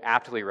Leah could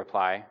aptly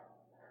reply,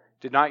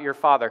 "Did not your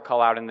father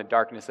call out in the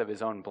darkness of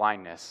his own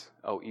blindness,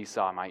 'O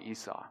Esau, my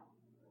Esau'?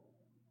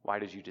 Why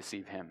did you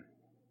deceive him?"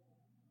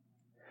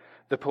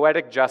 The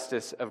poetic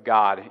justice of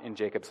God in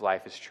Jacob's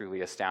life is truly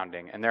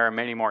astounding, and there are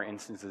many more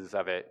instances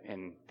of it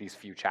in these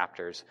few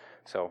chapters.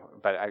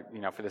 But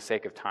for the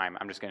sake of time,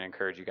 I'm just going to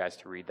encourage you guys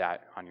to read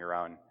that on your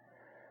own.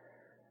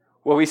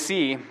 What we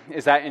see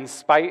is that in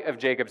spite of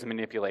Jacob's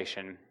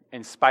manipulation,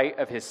 in spite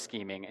of his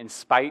scheming, in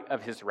spite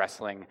of his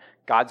wrestling,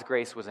 God's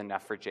grace was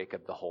enough for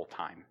Jacob the whole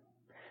time.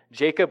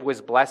 Jacob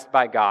was blessed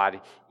by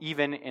God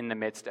even in the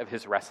midst of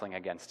his wrestling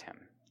against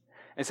him.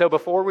 And so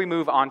before we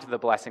move on to the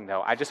blessing,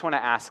 though, I just want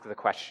to ask the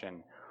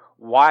question,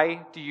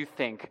 why do you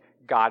think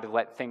God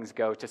let things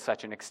go to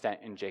such an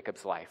extent in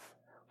Jacob's life?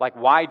 Like,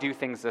 why do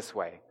things this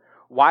way?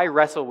 Why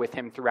wrestle with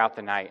him throughout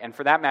the night? And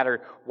for that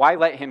matter, why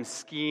let him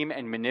scheme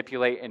and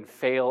manipulate and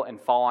fail and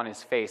fall on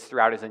his face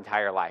throughout his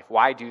entire life?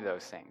 Why do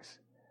those things?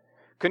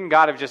 Couldn't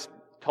God have just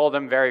told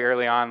him very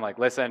early on, like,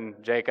 listen,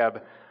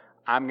 Jacob,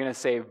 I'm going to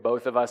save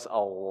both of us a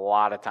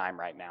lot of time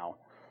right now.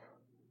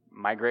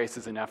 My grace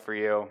is enough for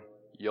you.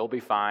 You'll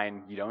be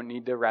fine. You don't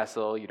need to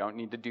wrestle. You don't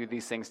need to do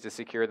these things to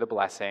secure the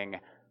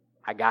blessing.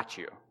 I got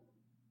you.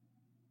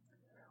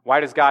 Why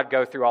does God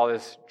go through all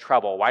this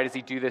trouble? Why does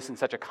he do this in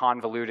such a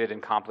convoluted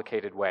and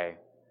complicated way?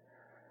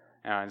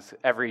 As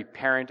every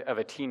parent of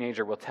a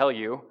teenager will tell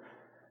you,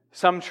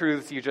 some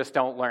truths you just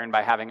don't learn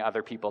by having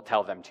other people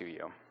tell them to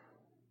you,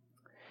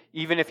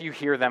 even if you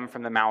hear them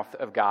from the mouth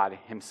of God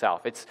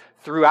himself. It's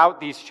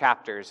throughout these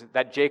chapters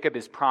that Jacob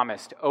is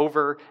promised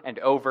over and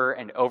over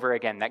and over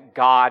again that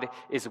God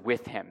is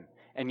with him.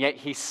 And yet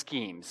he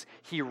schemes,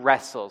 he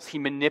wrestles, he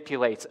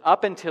manipulates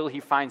up until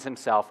he finds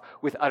himself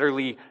with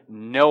utterly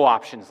no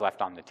options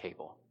left on the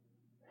table.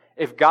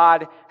 If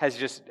God had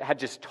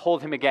just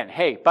told him again,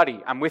 hey,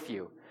 buddy, I'm with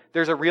you,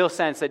 there's a real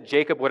sense that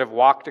Jacob would have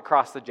walked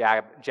across the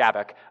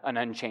Jabbok an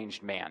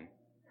unchanged man.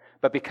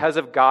 But because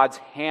of God's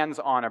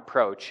hands-on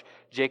approach,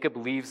 Jacob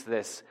leaves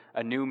this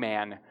a new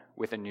man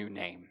with a new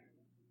name.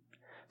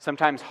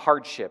 Sometimes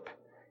hardship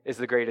is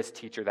the greatest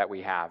teacher that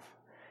we have.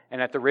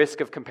 And at the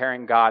risk of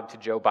comparing God to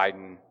Joe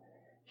Biden,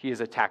 he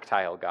is a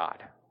tactile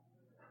God.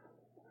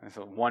 There's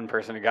one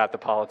person who got the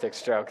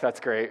politics joke. That's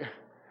great.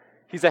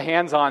 He's a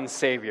hands-on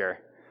savior.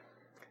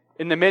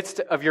 In the midst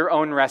of your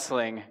own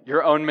wrestling,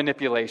 your own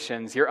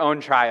manipulations, your own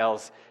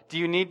trials, do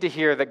you need to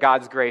hear that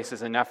God's grace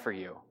is enough for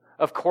you?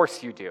 Of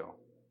course you do.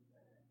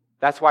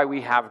 That's why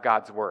we have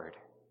God's word.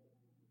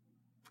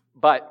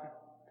 But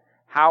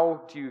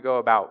how do you go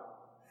about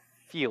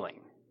feeling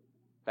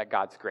that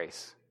God's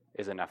grace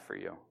is enough for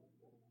you?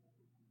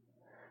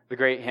 The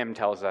great hymn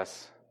tells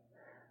us,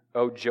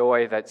 "O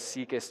joy that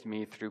seekest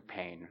me through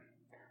pain,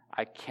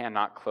 I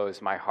cannot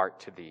close my heart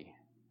to thee.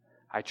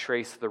 I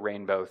trace the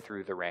rainbow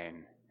through the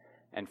rain,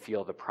 and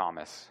feel the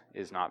promise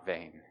is not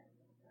vain.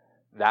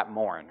 That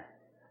morn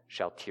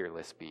shall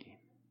tearless be."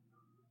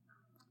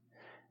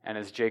 And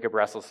as Jacob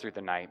wrestles through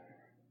the night,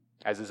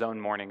 as his own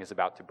morning is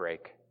about to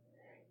break,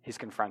 he's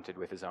confronted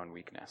with his own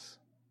weakness.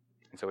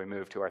 And so we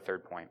move to our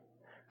third point.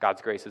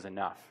 God's grace is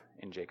enough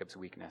in Jacob's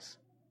weakness.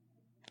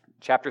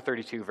 Chapter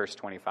 32, verse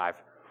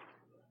 25.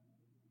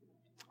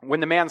 When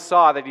the man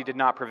saw that he did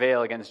not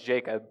prevail against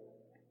Jacob,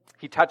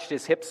 he touched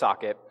his hip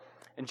socket,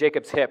 and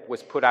Jacob's hip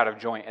was put out of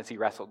joint as he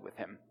wrestled with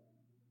him.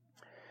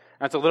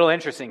 Now, it's a little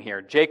interesting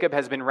here. Jacob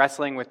has been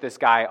wrestling with this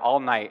guy all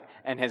night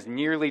and has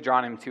nearly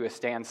drawn him to a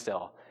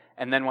standstill.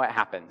 And then what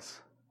happens?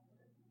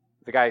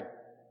 The guy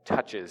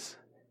touches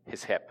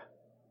his hip.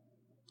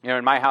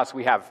 In my house,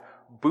 we have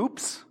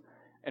boops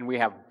and we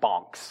have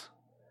bonks.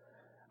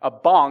 A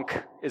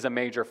bonk is a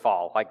major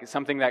fall, like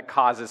something that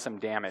causes some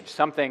damage.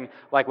 Something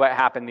like what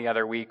happened the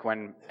other week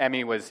when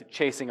Emmy was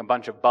chasing a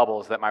bunch of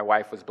bubbles that my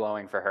wife was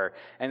blowing for her.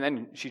 And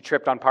then she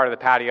tripped on part of the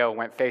patio,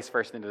 went face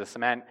first into the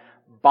cement,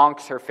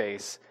 bonks her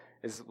face,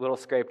 is a little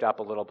scraped up,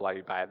 a little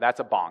bloodied by it. That's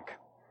a bonk.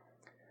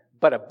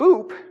 But a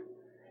boop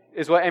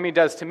is what Emmy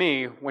does to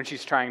me when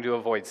she's trying to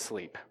avoid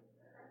sleep.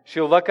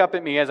 She'll look up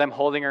at me as I'm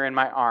holding her in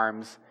my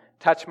arms,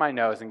 touch my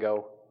nose, and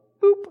go,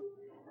 boop.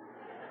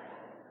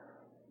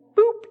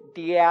 Boop,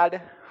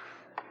 Dad.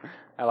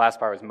 That last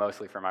part was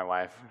mostly for my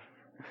wife.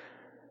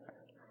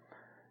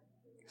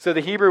 So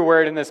the Hebrew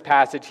word in this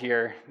passage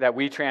here that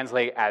we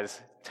translate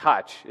as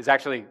touch is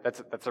actually,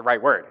 that's the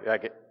right word.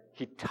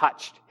 He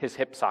touched his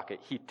hip socket.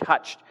 He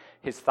touched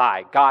his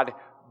thigh. God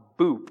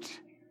booped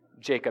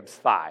Jacob's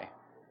thigh.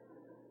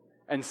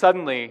 And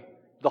suddenly,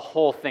 the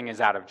whole thing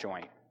is out of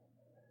joint.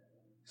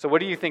 So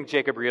what do you think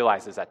Jacob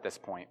realizes at this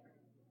point?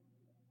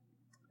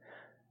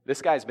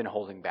 This guy's been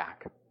holding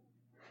back.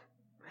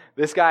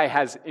 This guy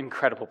has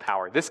incredible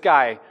power. This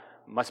guy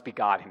must be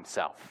God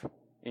himself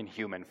in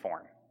human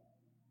form.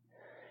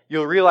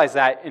 You'll realize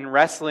that in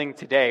wrestling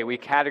today, we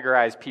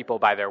categorize people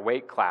by their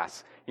weight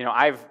class.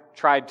 I've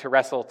tried to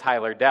wrestle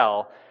Tyler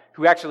Dell,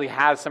 who actually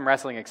has some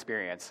wrestling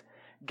experience.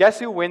 Guess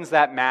who wins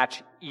that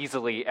match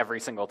easily every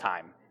single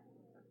time?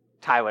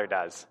 Tyler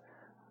does.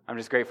 I'm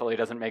just grateful he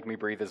doesn't make me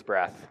breathe his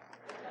breath.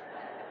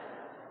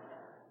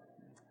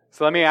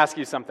 So let me ask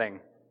you something.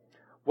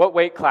 What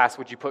weight class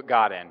would you put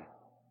God in?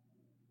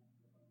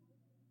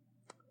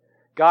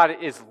 God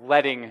is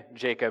letting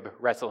Jacob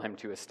wrestle him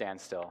to a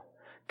standstill.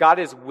 God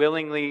is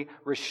willingly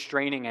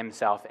restraining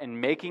himself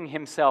and making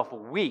himself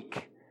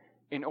weak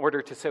in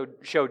order to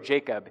show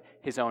Jacob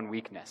his own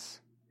weakness.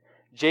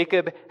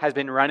 Jacob has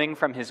been running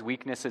from his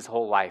weakness his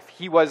whole life.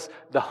 He was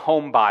the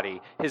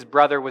homebody. His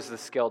brother was the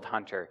skilled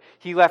hunter.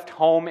 He left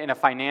home in a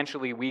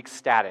financially weak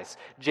status.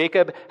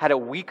 Jacob had a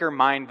weaker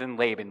mind than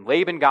Laban.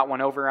 Laban got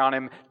one over on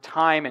him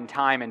time and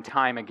time and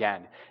time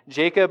again.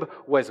 Jacob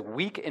was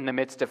weak in the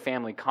midst of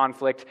family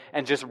conflict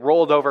and just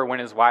rolled over when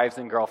his wives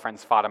and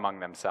girlfriends fought among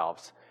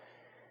themselves.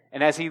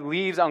 And as he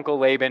leaves Uncle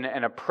Laban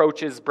and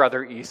approaches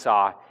brother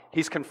Esau,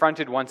 he's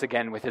confronted once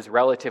again with his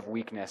relative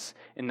weakness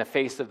in the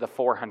face of the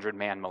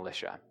 400-man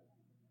militia.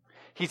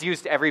 He's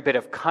used every bit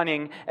of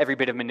cunning, every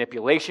bit of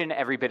manipulation,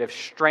 every bit of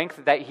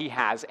strength that he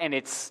has, and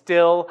it's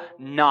still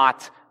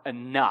not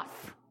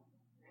enough.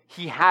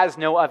 He has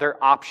no other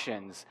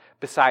options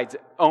besides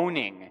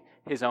owning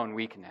his own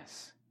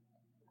weakness.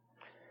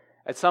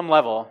 At some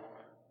level,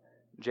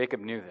 Jacob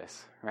knew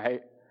this,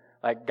 right?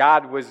 Like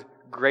God was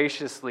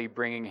graciously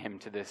bringing him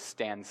to this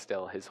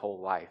standstill his whole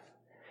life.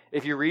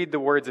 If you read the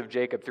words of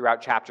Jacob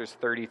throughout chapters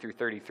 30 through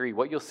 33,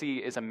 what you'll see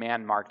is a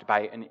man marked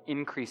by an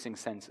increasing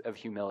sense of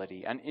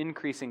humility, an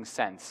increasing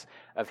sense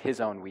of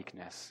his own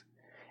weakness,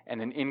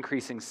 and an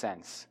increasing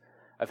sense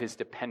of his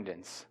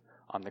dependence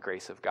on the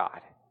grace of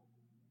God.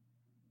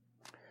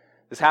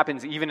 This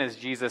happens even as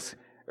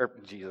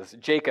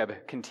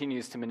Jacob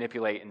continues to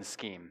manipulate and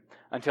scheme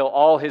until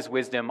all his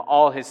wisdom,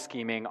 all his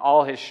scheming,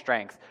 all his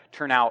strength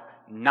turn out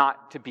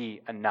not to be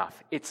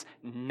enough. It's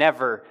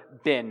never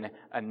been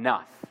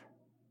enough.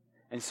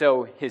 And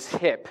so his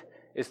hip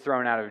is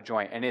thrown out of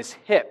joint, and his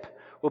hip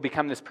will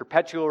become this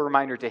perpetual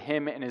reminder to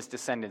him and his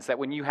descendants that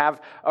when you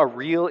have a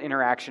real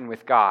interaction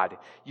with God,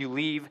 you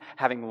leave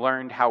having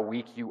learned how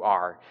weak you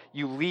are.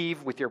 You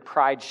leave with your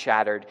pride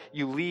shattered.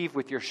 You leave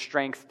with your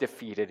strength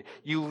defeated.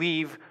 You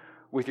leave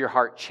with your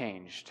heart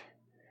changed.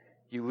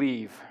 You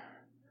leave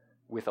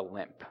with a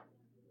limp.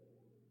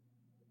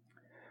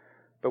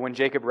 But when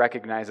Jacob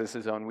recognizes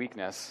his own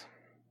weakness,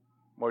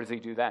 what does he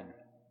do then?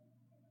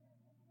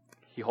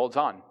 He holds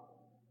on.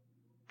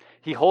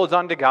 He holds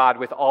on to God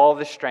with all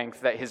the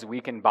strength that his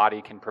weakened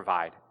body can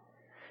provide.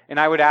 And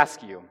I would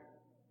ask you,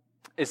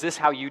 is this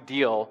how you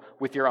deal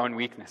with your own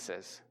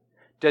weaknesses?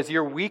 Does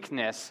your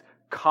weakness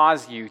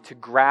cause you to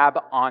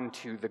grab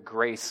onto the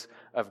grace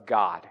of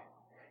God?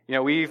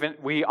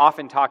 We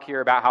often talk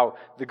here about how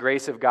the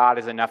grace of God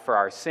is enough for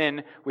our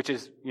sin, which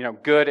is,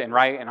 good and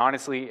right. And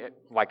honestly,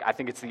 I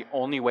think it's the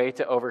only way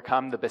to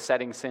overcome the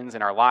besetting sins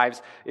in our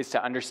lives is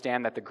to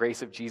understand that the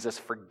grace of Jesus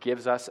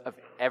forgives us of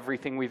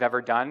everything we've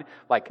ever done.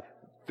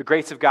 The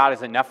grace of God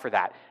is enough for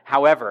that.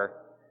 However,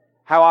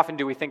 how often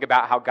do we think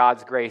about how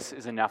God's grace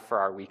is enough for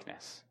our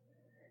weakness?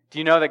 Do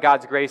you know that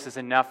God's grace is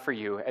enough for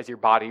you as your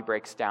body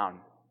breaks down?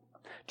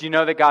 Do you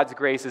know that God's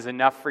grace is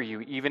enough for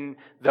you even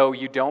though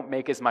you don't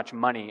make as much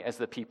money as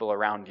the people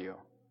around you?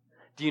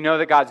 Do you know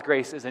that God's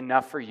grace is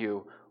enough for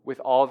you with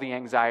all the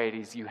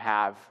anxieties you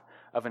have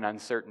of an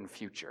uncertain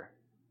future?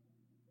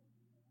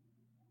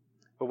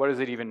 But what does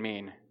it even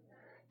mean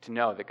to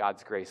know that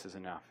God's grace is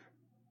enough?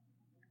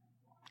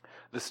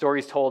 The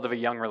story's told of a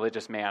young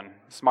religious man,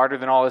 smarter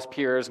than all his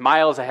peers,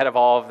 miles ahead of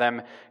all of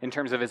them in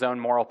terms of his own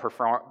moral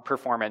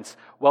performance,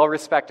 well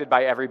respected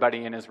by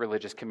everybody in his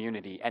religious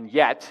community, and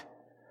yet,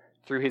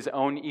 through his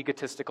own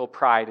egotistical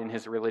pride in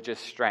his religious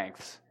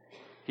strengths,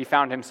 he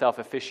found himself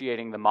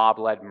officiating the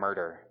mob-led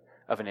murder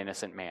of an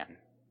innocent man.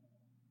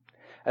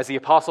 As the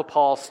Apostle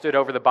Paul stood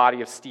over the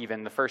body of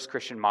Stephen, the first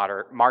Christian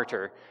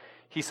martyr,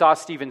 he saw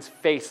Stephen's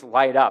face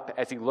light up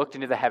as he looked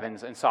into the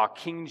heavens and saw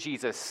King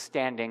Jesus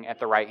standing at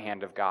the right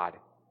hand of God.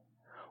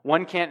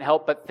 One can't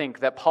help but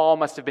think that Paul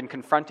must have been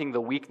confronting the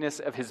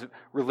weakness of his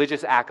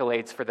religious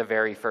accolades for the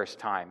very first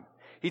time.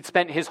 He'd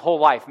spent his whole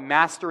life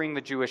mastering the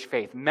Jewish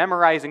faith,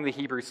 memorizing the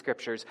Hebrew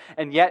Scriptures,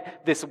 and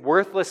yet this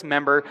worthless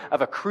member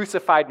of a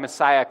crucified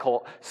Messiah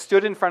cult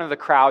stood in front of the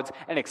crowds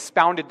and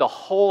expounded the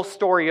whole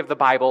story of the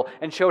Bible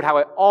and showed how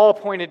it all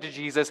pointed to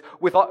Jesus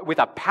with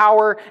a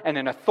power and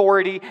an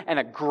authority and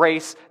a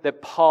grace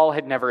that Paul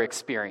had never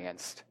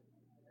experienced.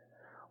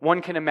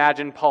 One can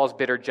imagine Paul's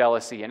bitter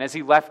jealousy, and as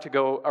he left to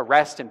go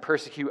arrest and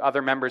persecute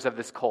other members of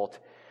this cult,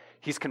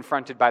 he's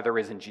confronted by the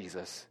risen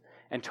Jesus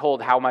and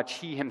told how much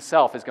he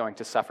himself is going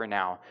to suffer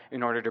now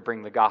in order to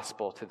bring the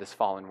gospel to this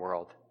fallen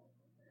world.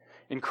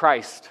 In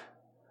Christ,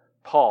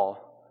 Paul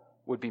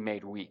would be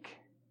made weak.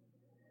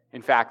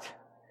 In fact,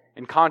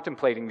 in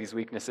contemplating these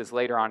weaknesses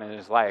later on in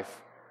his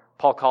life,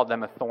 Paul called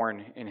them a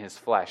thorn in his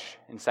flesh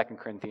in 2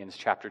 Corinthians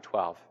chapter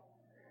 12.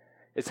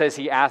 It says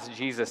he asked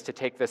Jesus to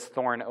take this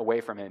thorn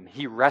away from him.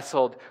 He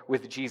wrestled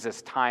with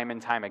Jesus time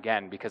and time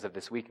again because of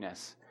this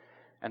weakness.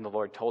 And the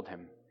Lord told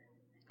him,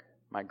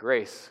 "My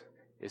grace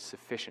is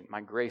sufficient.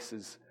 My grace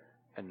is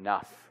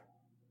enough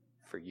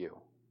for you.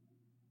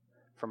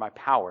 For my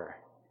power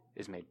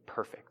is made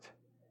perfect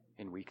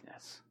in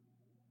weakness."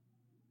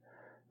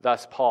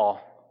 Thus,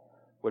 Paul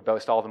would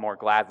boast all the more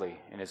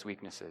gladly in his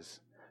weaknesses,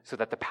 so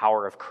that the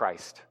power of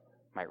Christ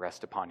might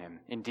rest upon him.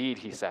 Indeed,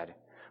 he said,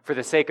 "For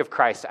the sake of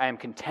Christ, I am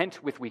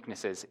content with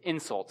weaknesses,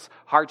 insults,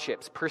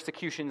 hardships,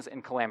 persecutions,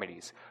 and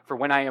calamities. For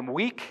when I am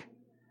weak,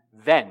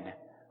 then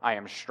I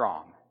am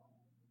strong."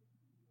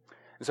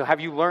 So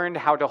have you learned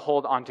how to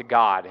hold on to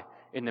God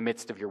in the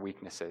midst of your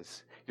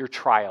weaknesses, your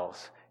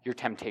trials, your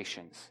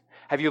temptations?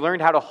 Have you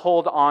learned how to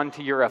hold on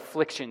to your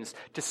afflictions,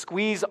 to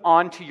squeeze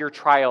onto your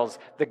trials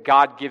that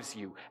God gives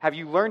you? Have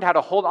you learned how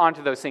to hold on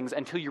to those things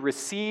until you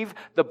receive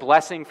the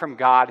blessing from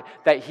God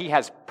that He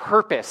has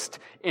purposed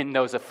in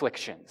those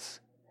afflictions?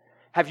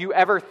 Have you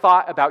ever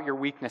thought about your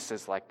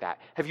weaknesses like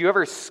that? Have you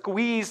ever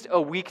squeezed a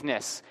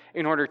weakness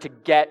in order to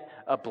get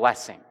a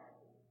blessing?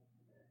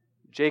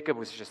 Jacob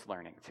was just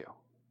learning to.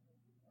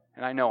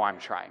 And I know I'm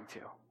trying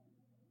to.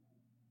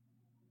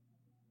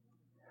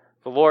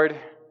 The Lord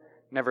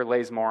never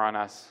lays more on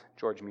us,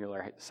 George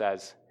Mueller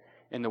says,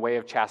 in the way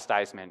of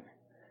chastisement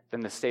than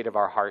the state of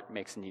our heart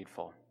makes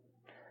needful,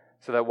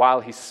 so that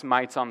while He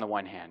smites on the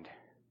one hand,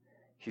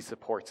 He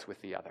supports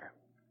with the other.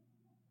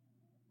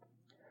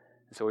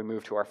 And so we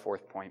move to our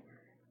fourth point.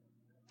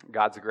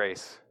 God's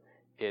grace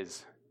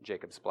is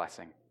Jacob's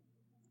blessing.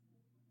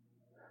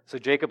 So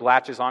Jacob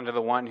latches onto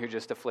the one who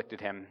just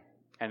afflicted him.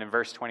 And in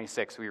verse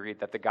 26, we read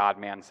that the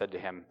God-man said to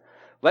him,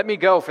 "Let me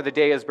go, for the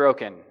day is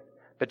broken."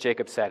 But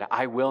Jacob said,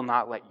 "I will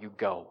not let you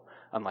go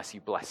unless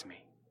you bless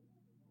me."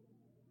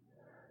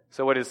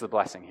 So what is the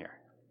blessing here?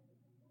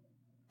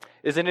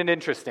 Isn't it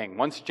interesting?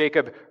 Once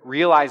Jacob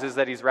realizes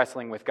that he's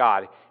wrestling with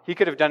God, he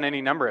could have done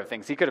any number of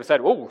things. He could have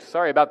said, "Oh,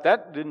 sorry about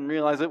that. Didn't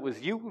realize it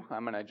was you.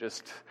 I'm going to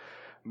just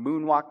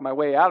moonwalk my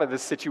way out of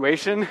this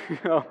situation."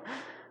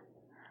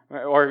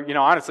 Or,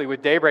 honestly,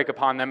 with daybreak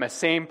upon them, a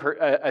sane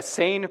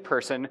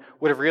person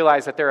would have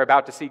realized that they're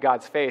about to see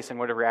God's face and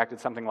would have reacted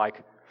something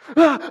like,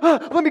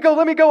 let me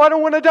go, I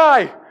don't want to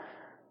die."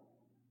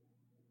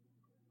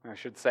 I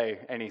should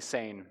say any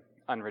sane,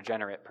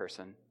 unregenerate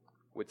person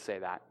would say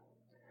that.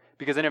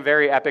 Because in a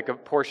very epic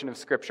portion of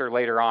Scripture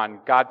later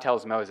on, God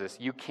tells Moses,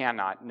 you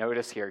cannot,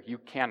 notice here, you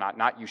cannot,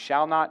 not you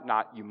shall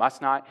not you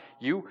must not,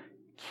 you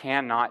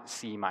cannot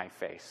see my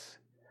face.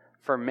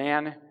 For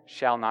man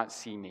shall not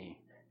see me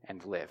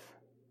and live.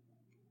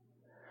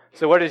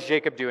 So what is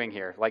Jacob doing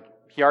here?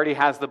 He already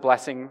has the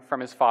blessing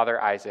from his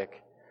father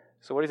Isaac.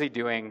 So what is he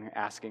doing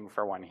asking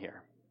for one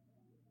here?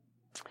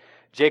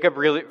 Jacob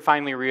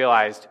finally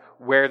realized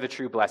where the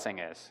true blessing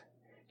is.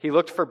 He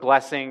looked for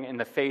blessing in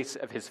the face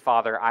of his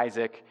father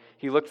Isaac.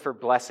 He looked for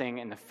blessing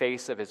in the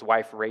face of his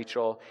wife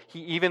Rachel.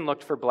 He even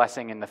looked for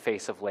blessing in the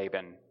face of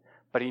Laban,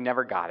 but he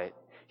never got it.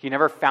 He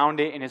never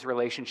found it in his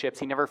relationships.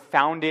 He never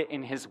found it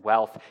in his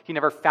wealth. He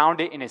never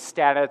found it in his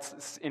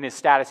status.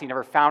 He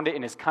never found it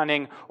in his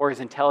cunning or his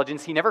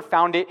intelligence. He never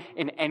found it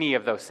in any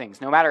of those things.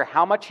 No matter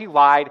how much he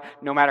lied,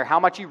 no matter how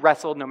much he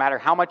wrestled, no matter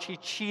how much he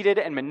cheated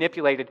and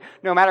manipulated,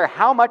 no matter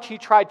how much he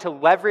tried to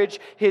leverage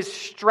his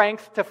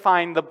strength to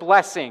find the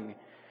blessing,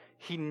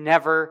 he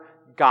never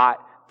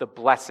got the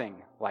blessing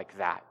like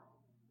that.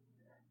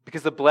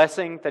 Because the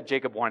blessing that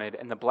Jacob wanted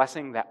and the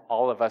blessing that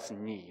all of us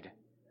need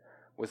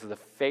was the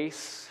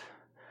face,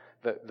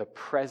 the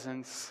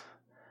presence,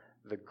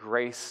 the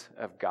grace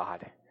of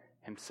God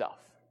himself.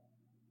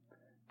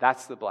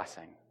 That's the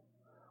blessing.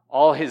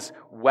 All his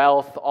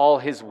wealth, all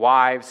his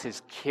wives,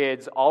 his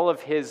kids, all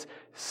of his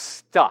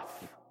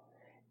stuff,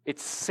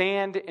 it's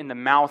sand in the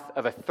mouth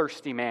of a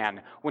thirsty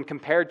man when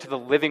compared to the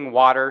living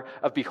water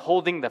of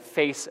beholding the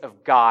face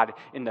of God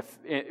in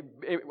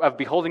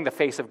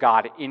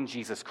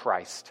Jesus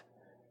Christ.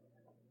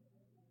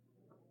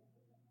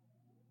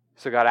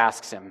 So God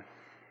asks him,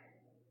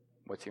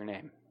 "What's your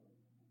name?"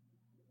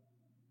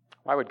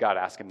 Why would God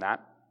ask him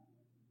that?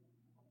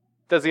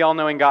 Does the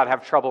all-knowing God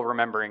have trouble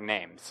remembering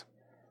names?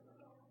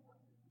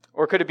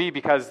 Or could it be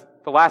because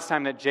the last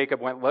time that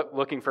Jacob went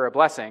looking for a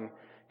blessing,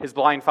 his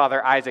blind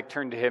father Isaac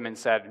turned to him and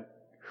said,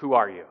 "Who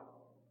are you?"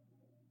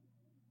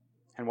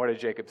 And what did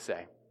Jacob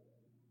say?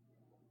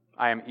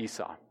 "I am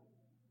Esau."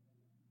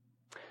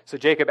 So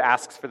Jacob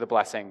asks for the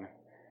blessing,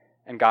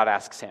 and God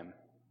asks him,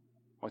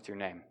 "What's your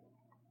name?"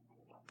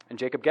 And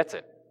Jacob gets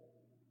it.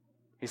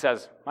 He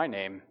says, "My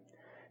name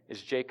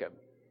is Jacob."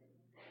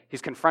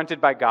 He's confronted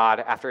by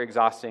God after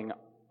exhausting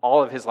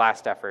all of his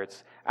last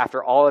efforts,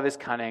 after all of his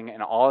cunning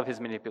and all of his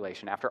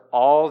manipulation, after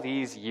all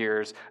these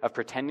years of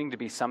pretending to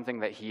be something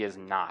that he is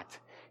not.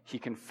 He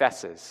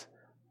confesses,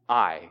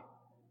 "I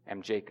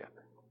am Jacob.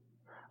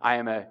 I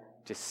am a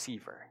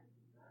deceiver.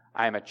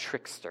 I am a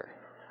trickster.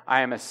 I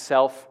am a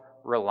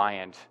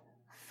self-reliant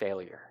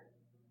failure.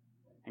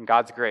 And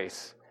God's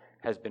grace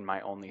has been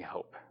my only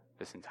hope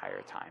this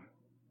entire time."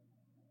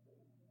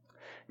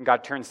 And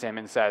God turns to him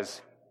and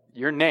says,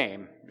 "Your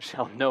name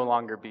shall no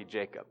longer be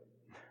Jacob,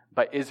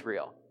 but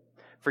Israel.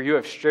 For you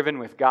have striven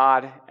with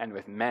God and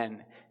with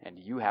men, and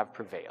you have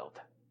prevailed."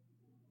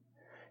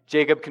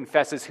 Jacob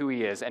confesses who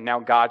he is, and now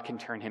God can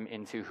turn him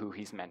into who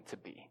he's meant to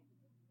be.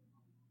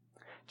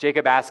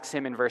 Jacob asks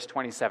him in verse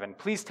 27,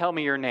 "Please tell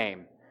me your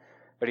name."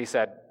 But he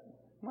said,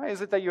 "Why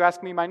is it that you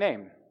ask me my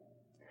name?"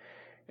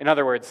 In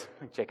other words,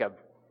 Jacob,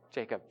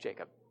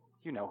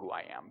 you know who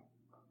I am.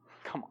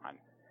 Come on.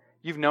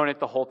 You've known it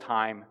the whole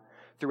time.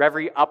 Through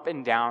every up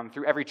and down,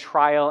 through every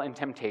trial and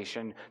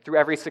temptation, through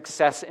every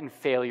success and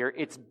failure,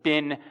 it's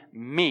been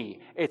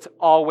me. It's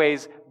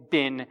always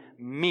been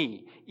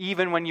me.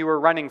 Even when you were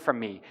running from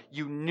me,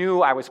 you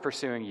knew I was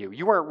pursuing you.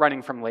 You weren't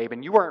running from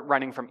Laban. You weren't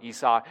running from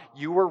Esau.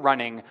 You were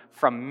running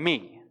from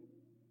me.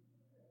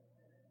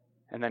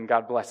 And then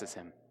God blesses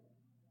him.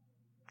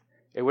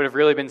 It would have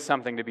really been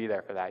something to be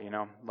there for that, you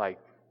know? Like,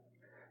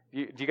 do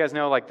you guys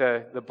know, like,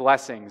 the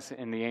blessings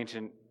in the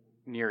ancient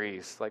Near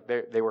East? Like,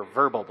 they were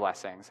verbal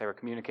blessings. They were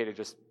communicated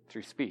just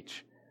through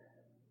speech.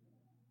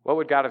 What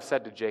would God have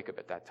said to Jacob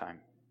at that time?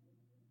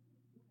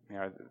 You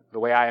know, the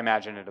way I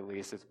imagine it, at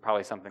least, is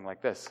probably something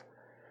like this.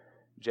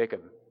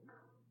 "Jacob,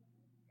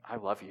 I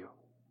love you.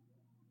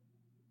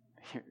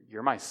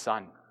 You're my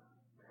son,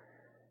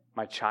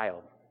 my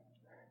child,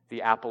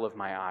 the apple of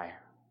my eye.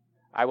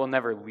 I will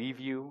never leave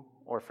you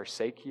or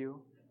forsake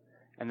you,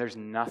 and there's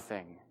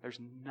nothing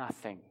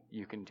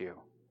you can do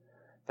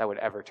that would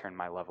ever turn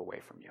my love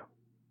away from you."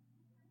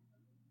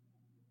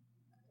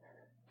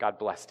 God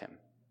blessed him.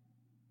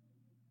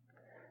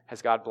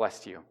 Has God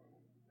blessed you?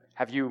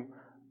 Have you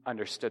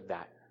understood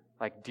that?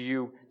 Like, do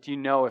you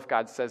know if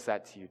God says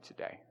that to you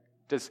today?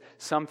 Does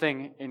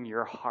something in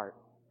your heart,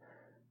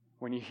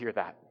 when you hear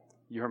that,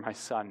 "You're my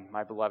son,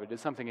 my beloved,"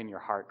 does something in your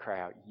heart cry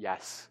out,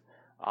 "Yes,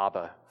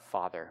 Abba,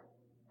 Father,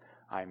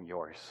 I am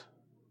yours"?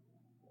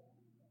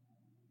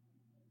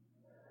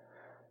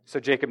 So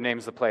Jacob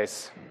names the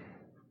place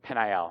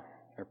Peniel,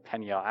 or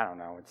Peniel, I don't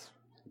know.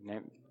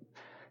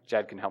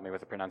 Jed can help me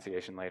with the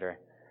pronunciation later.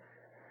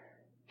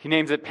 He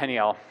names it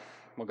Peniel.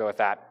 We'll go with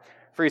that.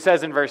 For he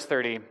says in verse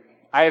 30,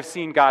 "I have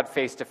seen God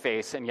face to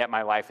face, and yet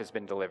my life has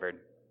been delivered."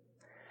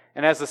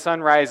 And as the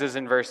sun rises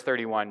in verse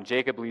 31,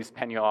 Jacob leaves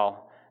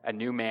Peniel a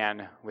new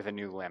man with a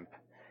new limp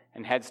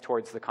and heads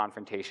towards the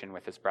confrontation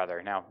with his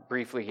brother. Now,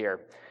 briefly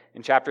here,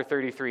 in chapter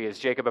 33, as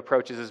Jacob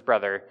approaches his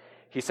brother,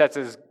 he sets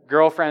his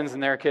girlfriends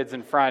and their kids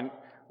in front,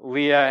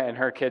 Leah and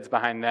her kids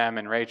behind them,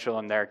 and Rachel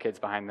and their kids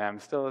behind them.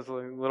 Still is a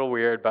little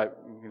weird,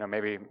 but you know,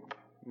 maybe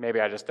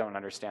I just don't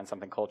understand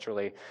something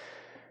culturally.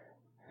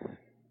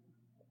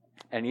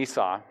 And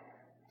Esau,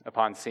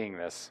 upon seeing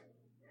this,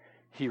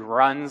 he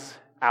runs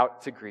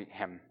out to greet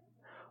him,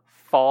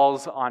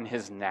 falls on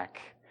his neck,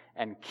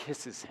 and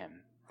kisses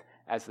him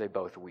as they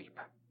both weep.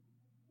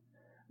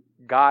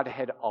 God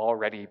had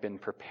already been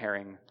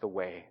preparing the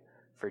way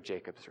for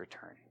Jacob's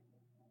return.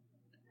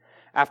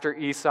 After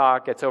Esau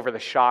gets over the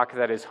shock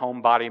that his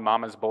homebody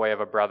mama's boy of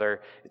a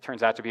brother, it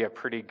turns out to be a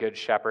pretty good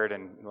shepherd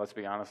and, let's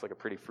be honest, like a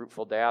pretty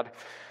fruitful dad.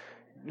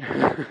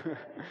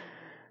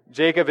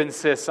 Jacob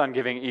insists on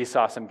giving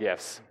Esau some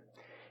gifts.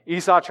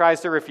 Esau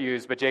tries to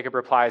refuse, but Jacob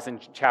replies in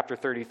chapter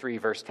 33,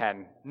 verse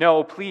 10,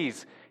 "No,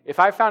 please, if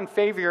I found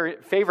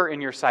favor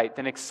in your sight,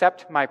 then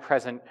accept my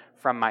present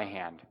from my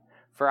hand.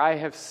 For I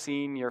have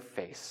seen your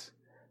face,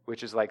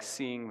 which is like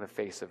seeing the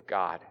face of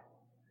God,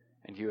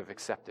 and you have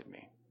accepted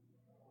me."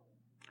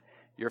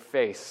 Your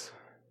face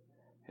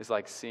is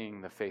like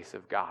seeing the face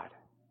of God.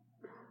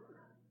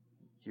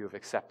 You have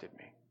accepted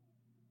me.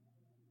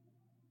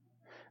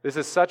 This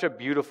is such a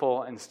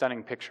beautiful and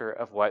stunning picture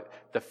of what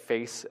the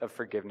face of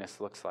forgiveness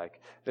looks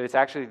like, that it's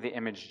actually the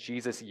image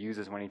Jesus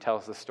uses when he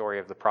tells the story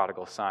of the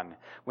prodigal son.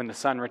 When the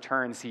son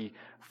returns, he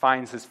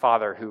finds his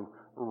father who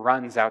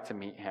runs out to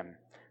meet him,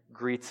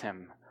 greets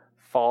him,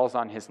 falls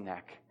on his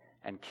neck,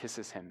 and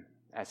kisses him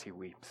as he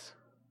weeps.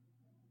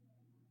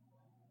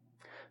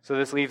 So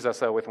this leaves us,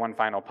 though, with one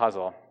final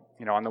puzzle.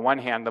 On the one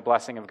hand, the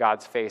blessing of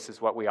God's face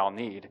is what we all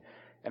need.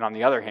 And on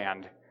the other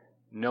hand,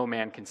 no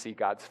man can see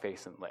God's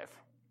face and live.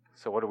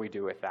 So what do we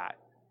do with that?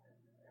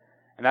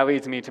 And that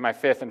leads me to my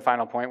fifth and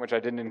final point, which I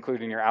didn't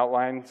include in your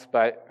outlines,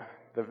 but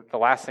the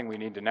last thing we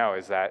need to know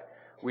is that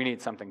we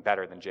need something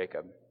better than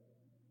Jacob.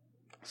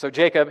 So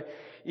Jacob,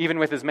 even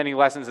with as many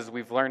lessons as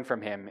we've learned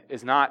from him,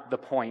 is not the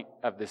point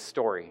of this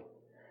story.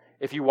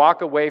 If you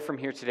walk away from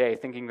here today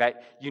thinking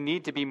that you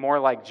need to be more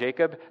like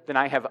Jacob, then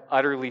I have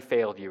utterly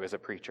failed you as a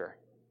preacher.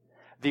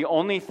 The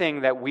only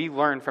thing that we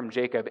learn from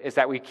Jacob is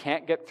that we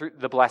can't get through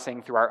the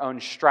blessing through our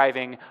own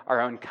striving, our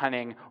own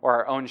cunning, or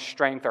our own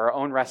strength, or our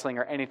own wrestling,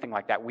 or anything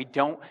like that. We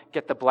don't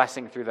get the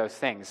blessing through those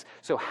things.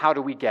 So how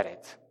do we get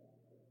it?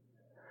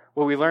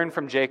 What we learn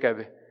from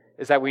Jacob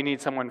is that we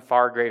need someone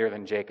far greater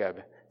than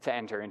Jacob to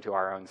enter into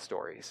our own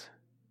stories.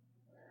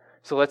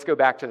 So let's go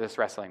back to this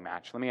wrestling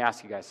match. Let me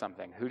ask you guys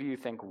something. Who do you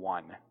think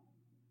won?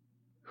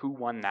 Who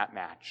won that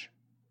match?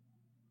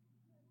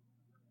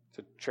 It's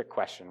a trick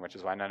question, which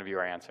is why none of you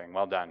are answering.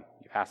 Well done.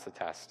 You passed the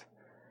test.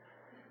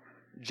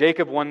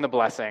 Jacob won the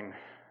blessing,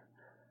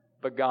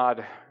 but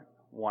God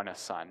won a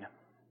son.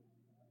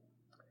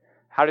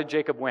 How did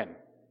Jacob win?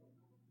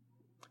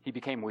 He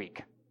became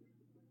weak.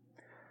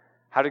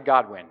 How did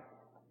God win?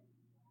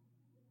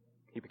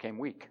 He became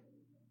weak.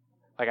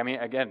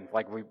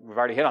 We've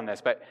already hit on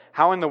this, but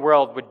how in the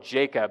world would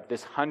Jacob,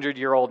 this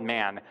 100-year-old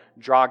man,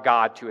 draw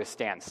God to a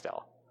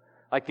standstill?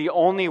 The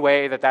only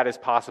way that is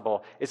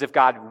possible is if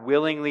God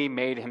willingly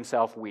made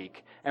himself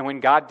weak. And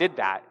when God did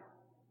that,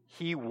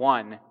 he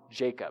won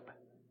Jacob.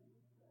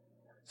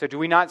 So do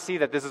we not see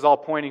that this is all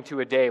pointing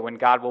to a day when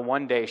God will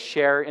one day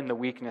share in the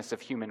weakness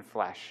of human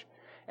flesh?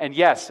 And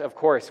yes, of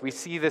course, we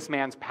see this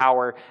man's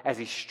power as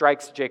he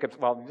strikes Jacob's,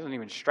 he doesn't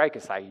even strike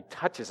his thigh, he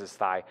touches his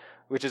thigh,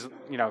 which is,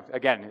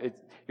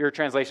 your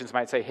translations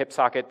might say hip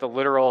socket. The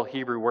literal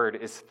Hebrew word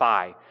is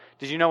thigh.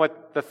 Did you know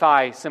what the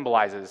thigh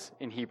symbolizes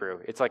in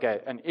Hebrew? It's like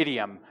an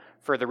idiom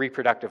for the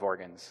reproductive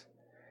organs.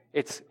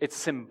 It's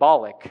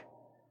symbolic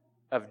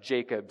of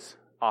Jacob's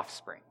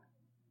offspring.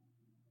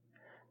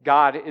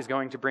 God is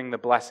going to bring the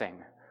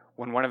blessing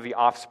when one of the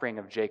offspring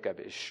of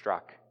Jacob is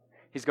struck.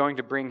 He's going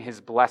to bring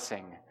his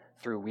blessing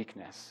through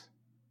weakness.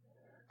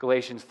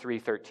 Galatians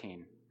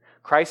 3:13.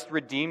 Christ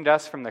redeemed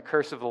us from the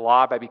curse of the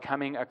law by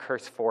becoming a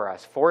curse for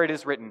us. For it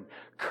is written,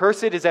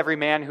 "Cursed is every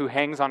man who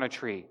hangs on a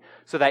tree,"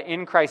 so that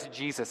in Christ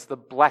Jesus the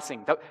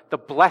blessing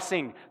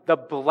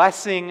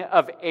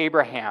of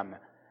Abraham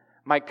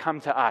might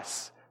come to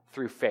us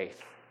through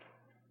faith.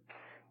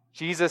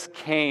 Jesus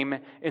came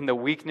in the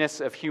weakness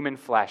of human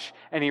flesh,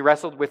 and he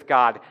wrestled with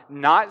God,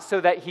 not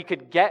so that he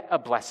could get a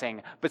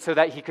blessing, but so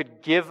that he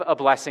could give a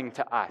blessing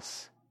to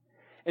us.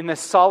 In the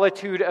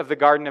solitude of the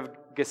Garden of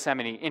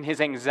Gethsemane, in his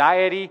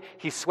anxiety,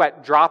 he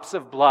sweat drops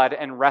of blood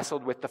and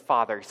wrestled with the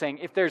Father, saying,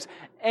 "If there's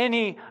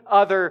any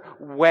other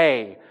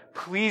way,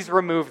 please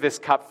remove this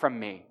cup from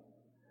me.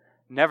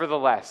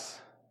 Nevertheless,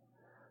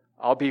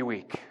 I'll be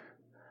weak.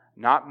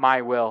 Not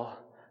my will,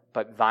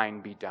 but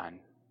thine be done."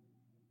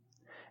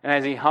 And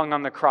as he hung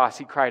on the cross,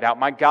 he cried out,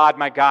 my God,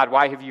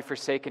 why have you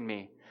forsaken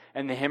me?"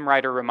 And the hymn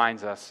writer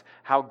reminds us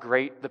how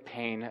great the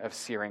pain of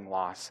searing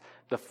loss.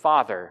 The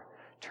Father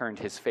turned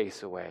his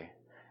face away,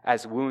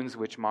 as wounds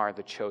which mar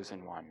the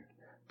chosen one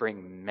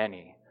bring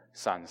many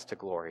sons to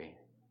glory.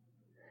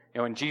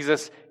 When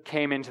Jesus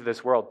came into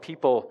this world,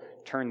 people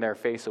turned their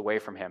face away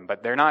from him,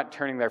 but they're not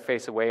turning their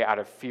face away out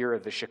of fear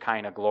of the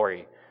Shekinah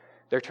glory.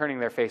 They're turning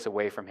their face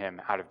away from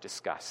him out of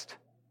disgust.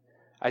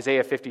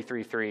 Isaiah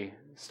 53:3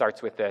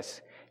 starts with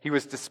this. "He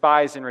was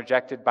despised and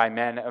rejected by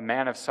men, a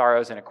man of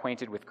sorrows and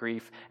acquainted with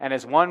grief, and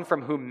as one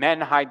from whom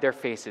men hide their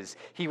faces.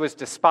 He was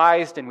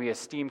despised, and we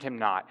esteemed him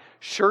not.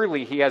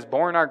 Surely he has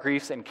borne our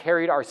griefs and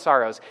carried our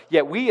sorrows,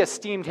 yet we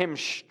esteemed him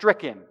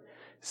stricken,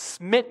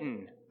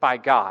 smitten by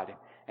God,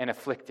 and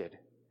afflicted.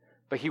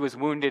 But he was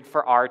wounded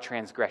for our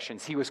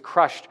transgressions. He was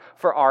crushed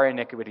for our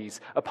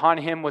iniquities. Upon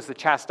him was the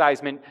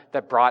chastisement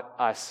that brought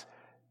us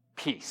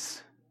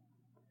peace,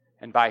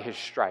 and by his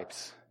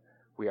stripes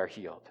we are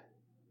healed."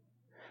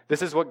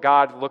 This is what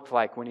God looked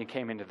like when he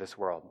came into this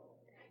world.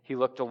 He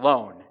looked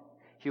alone.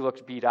 He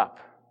looked beat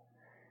up.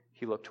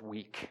 He looked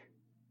weak.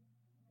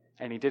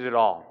 And he did it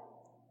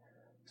all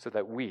so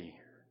that we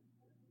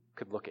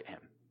could look at him,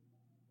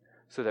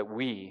 so that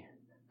we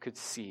could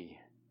see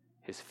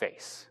his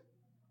face.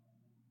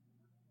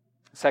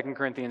 2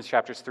 Corinthians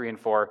chapters 3 and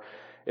 4,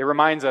 it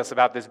reminds us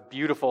about this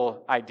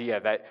beautiful idea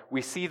that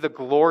we see the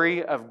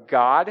glory of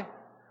God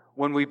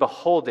when we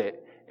behold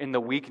it in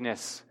the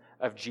weakness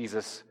of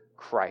Jesus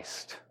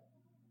Christ.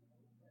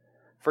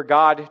 For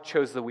God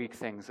chose the weak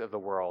things of the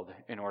world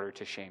in order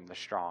to shame the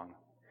strong.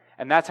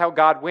 And that's how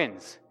God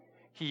wins.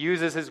 He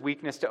uses his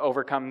weakness to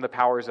overcome the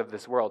powers of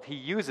this world. He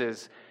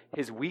uses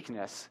his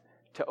weakness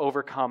to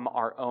overcome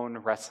our own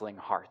wrestling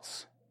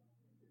hearts.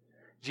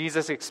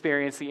 Jesus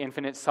experienced the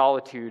infinite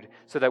solitude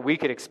so that we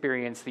could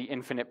experience the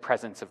infinite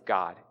presence of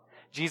God.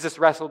 Jesus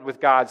wrestled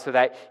with God so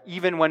that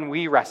even when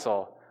we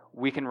wrestle,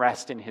 we can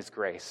rest in his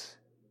grace.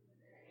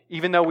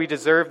 Even though we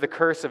deserve the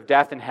curse of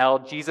death and hell,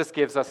 Jesus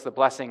gives us the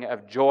blessing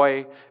of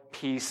joy,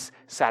 peace,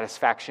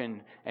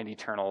 satisfaction, and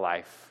eternal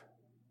life.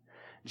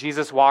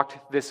 Jesus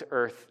walked this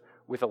earth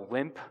with a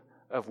limp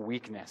of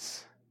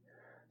weakness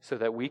so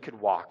that we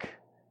could walk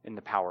in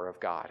the power of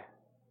God.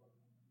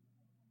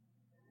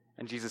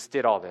 And Jesus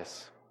did all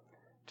this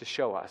to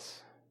show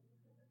us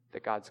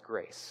that God's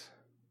grace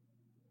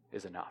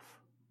is enough.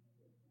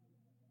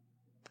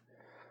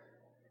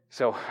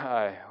 So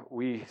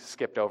we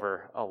skipped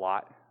over a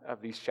lot of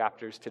these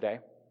chapters today.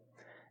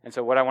 And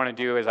so what I want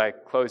to do as I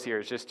close here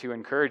is just to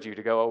encourage you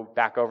to go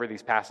back over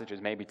these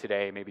passages, maybe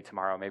today, maybe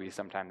tomorrow, maybe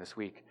sometime this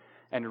week,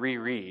 and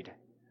reread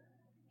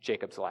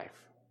Jacob's life.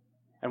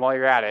 And while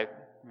you're at it,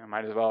 you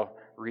might as well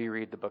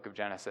reread the book of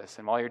Genesis.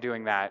 And while you're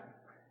doing that,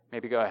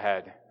 maybe go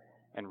ahead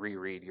and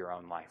reread your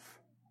own life.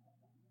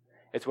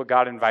 It's what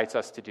God invites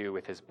us to do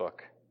with his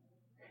book.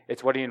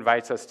 It's what he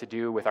invites us to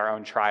do with our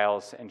own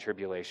trials and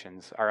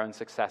tribulations, our own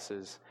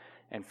successes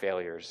and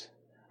failures,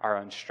 our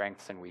own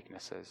strengths and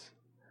weaknesses.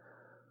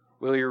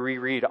 Will you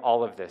reread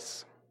all of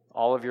this,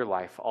 all of your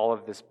life, all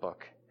of this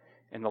book,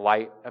 in the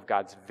light of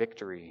God's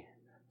victory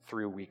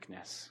through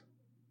weakness?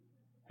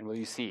 And will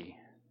you see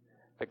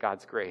that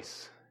God's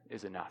grace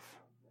is enough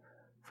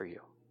for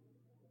you?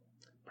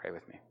 Pray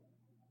with me.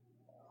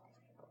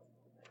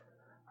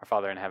 Our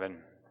Father in heaven,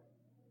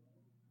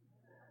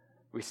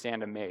 we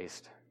stand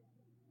amazed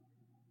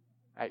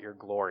at your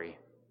glory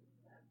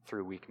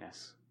through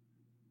weakness.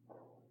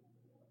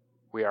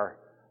 We are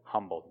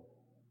humbled.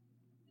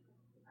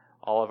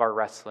 All of our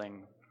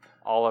wrestling,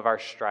 all of our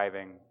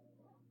striving,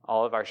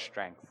 all of our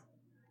strength,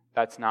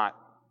 that's not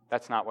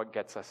what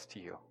gets us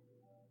to you.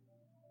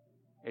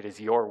 It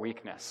is your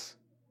weakness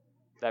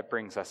that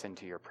brings us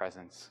into your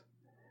presence.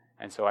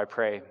 And so I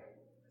pray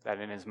that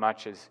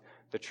inasmuch as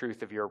the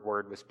truth of your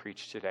word was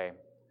preached today,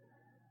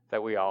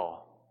 that we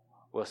all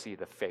will see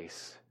the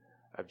face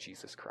of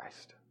Jesus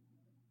Christ.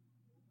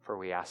 For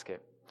we ask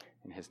it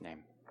in his name.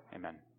 Amen.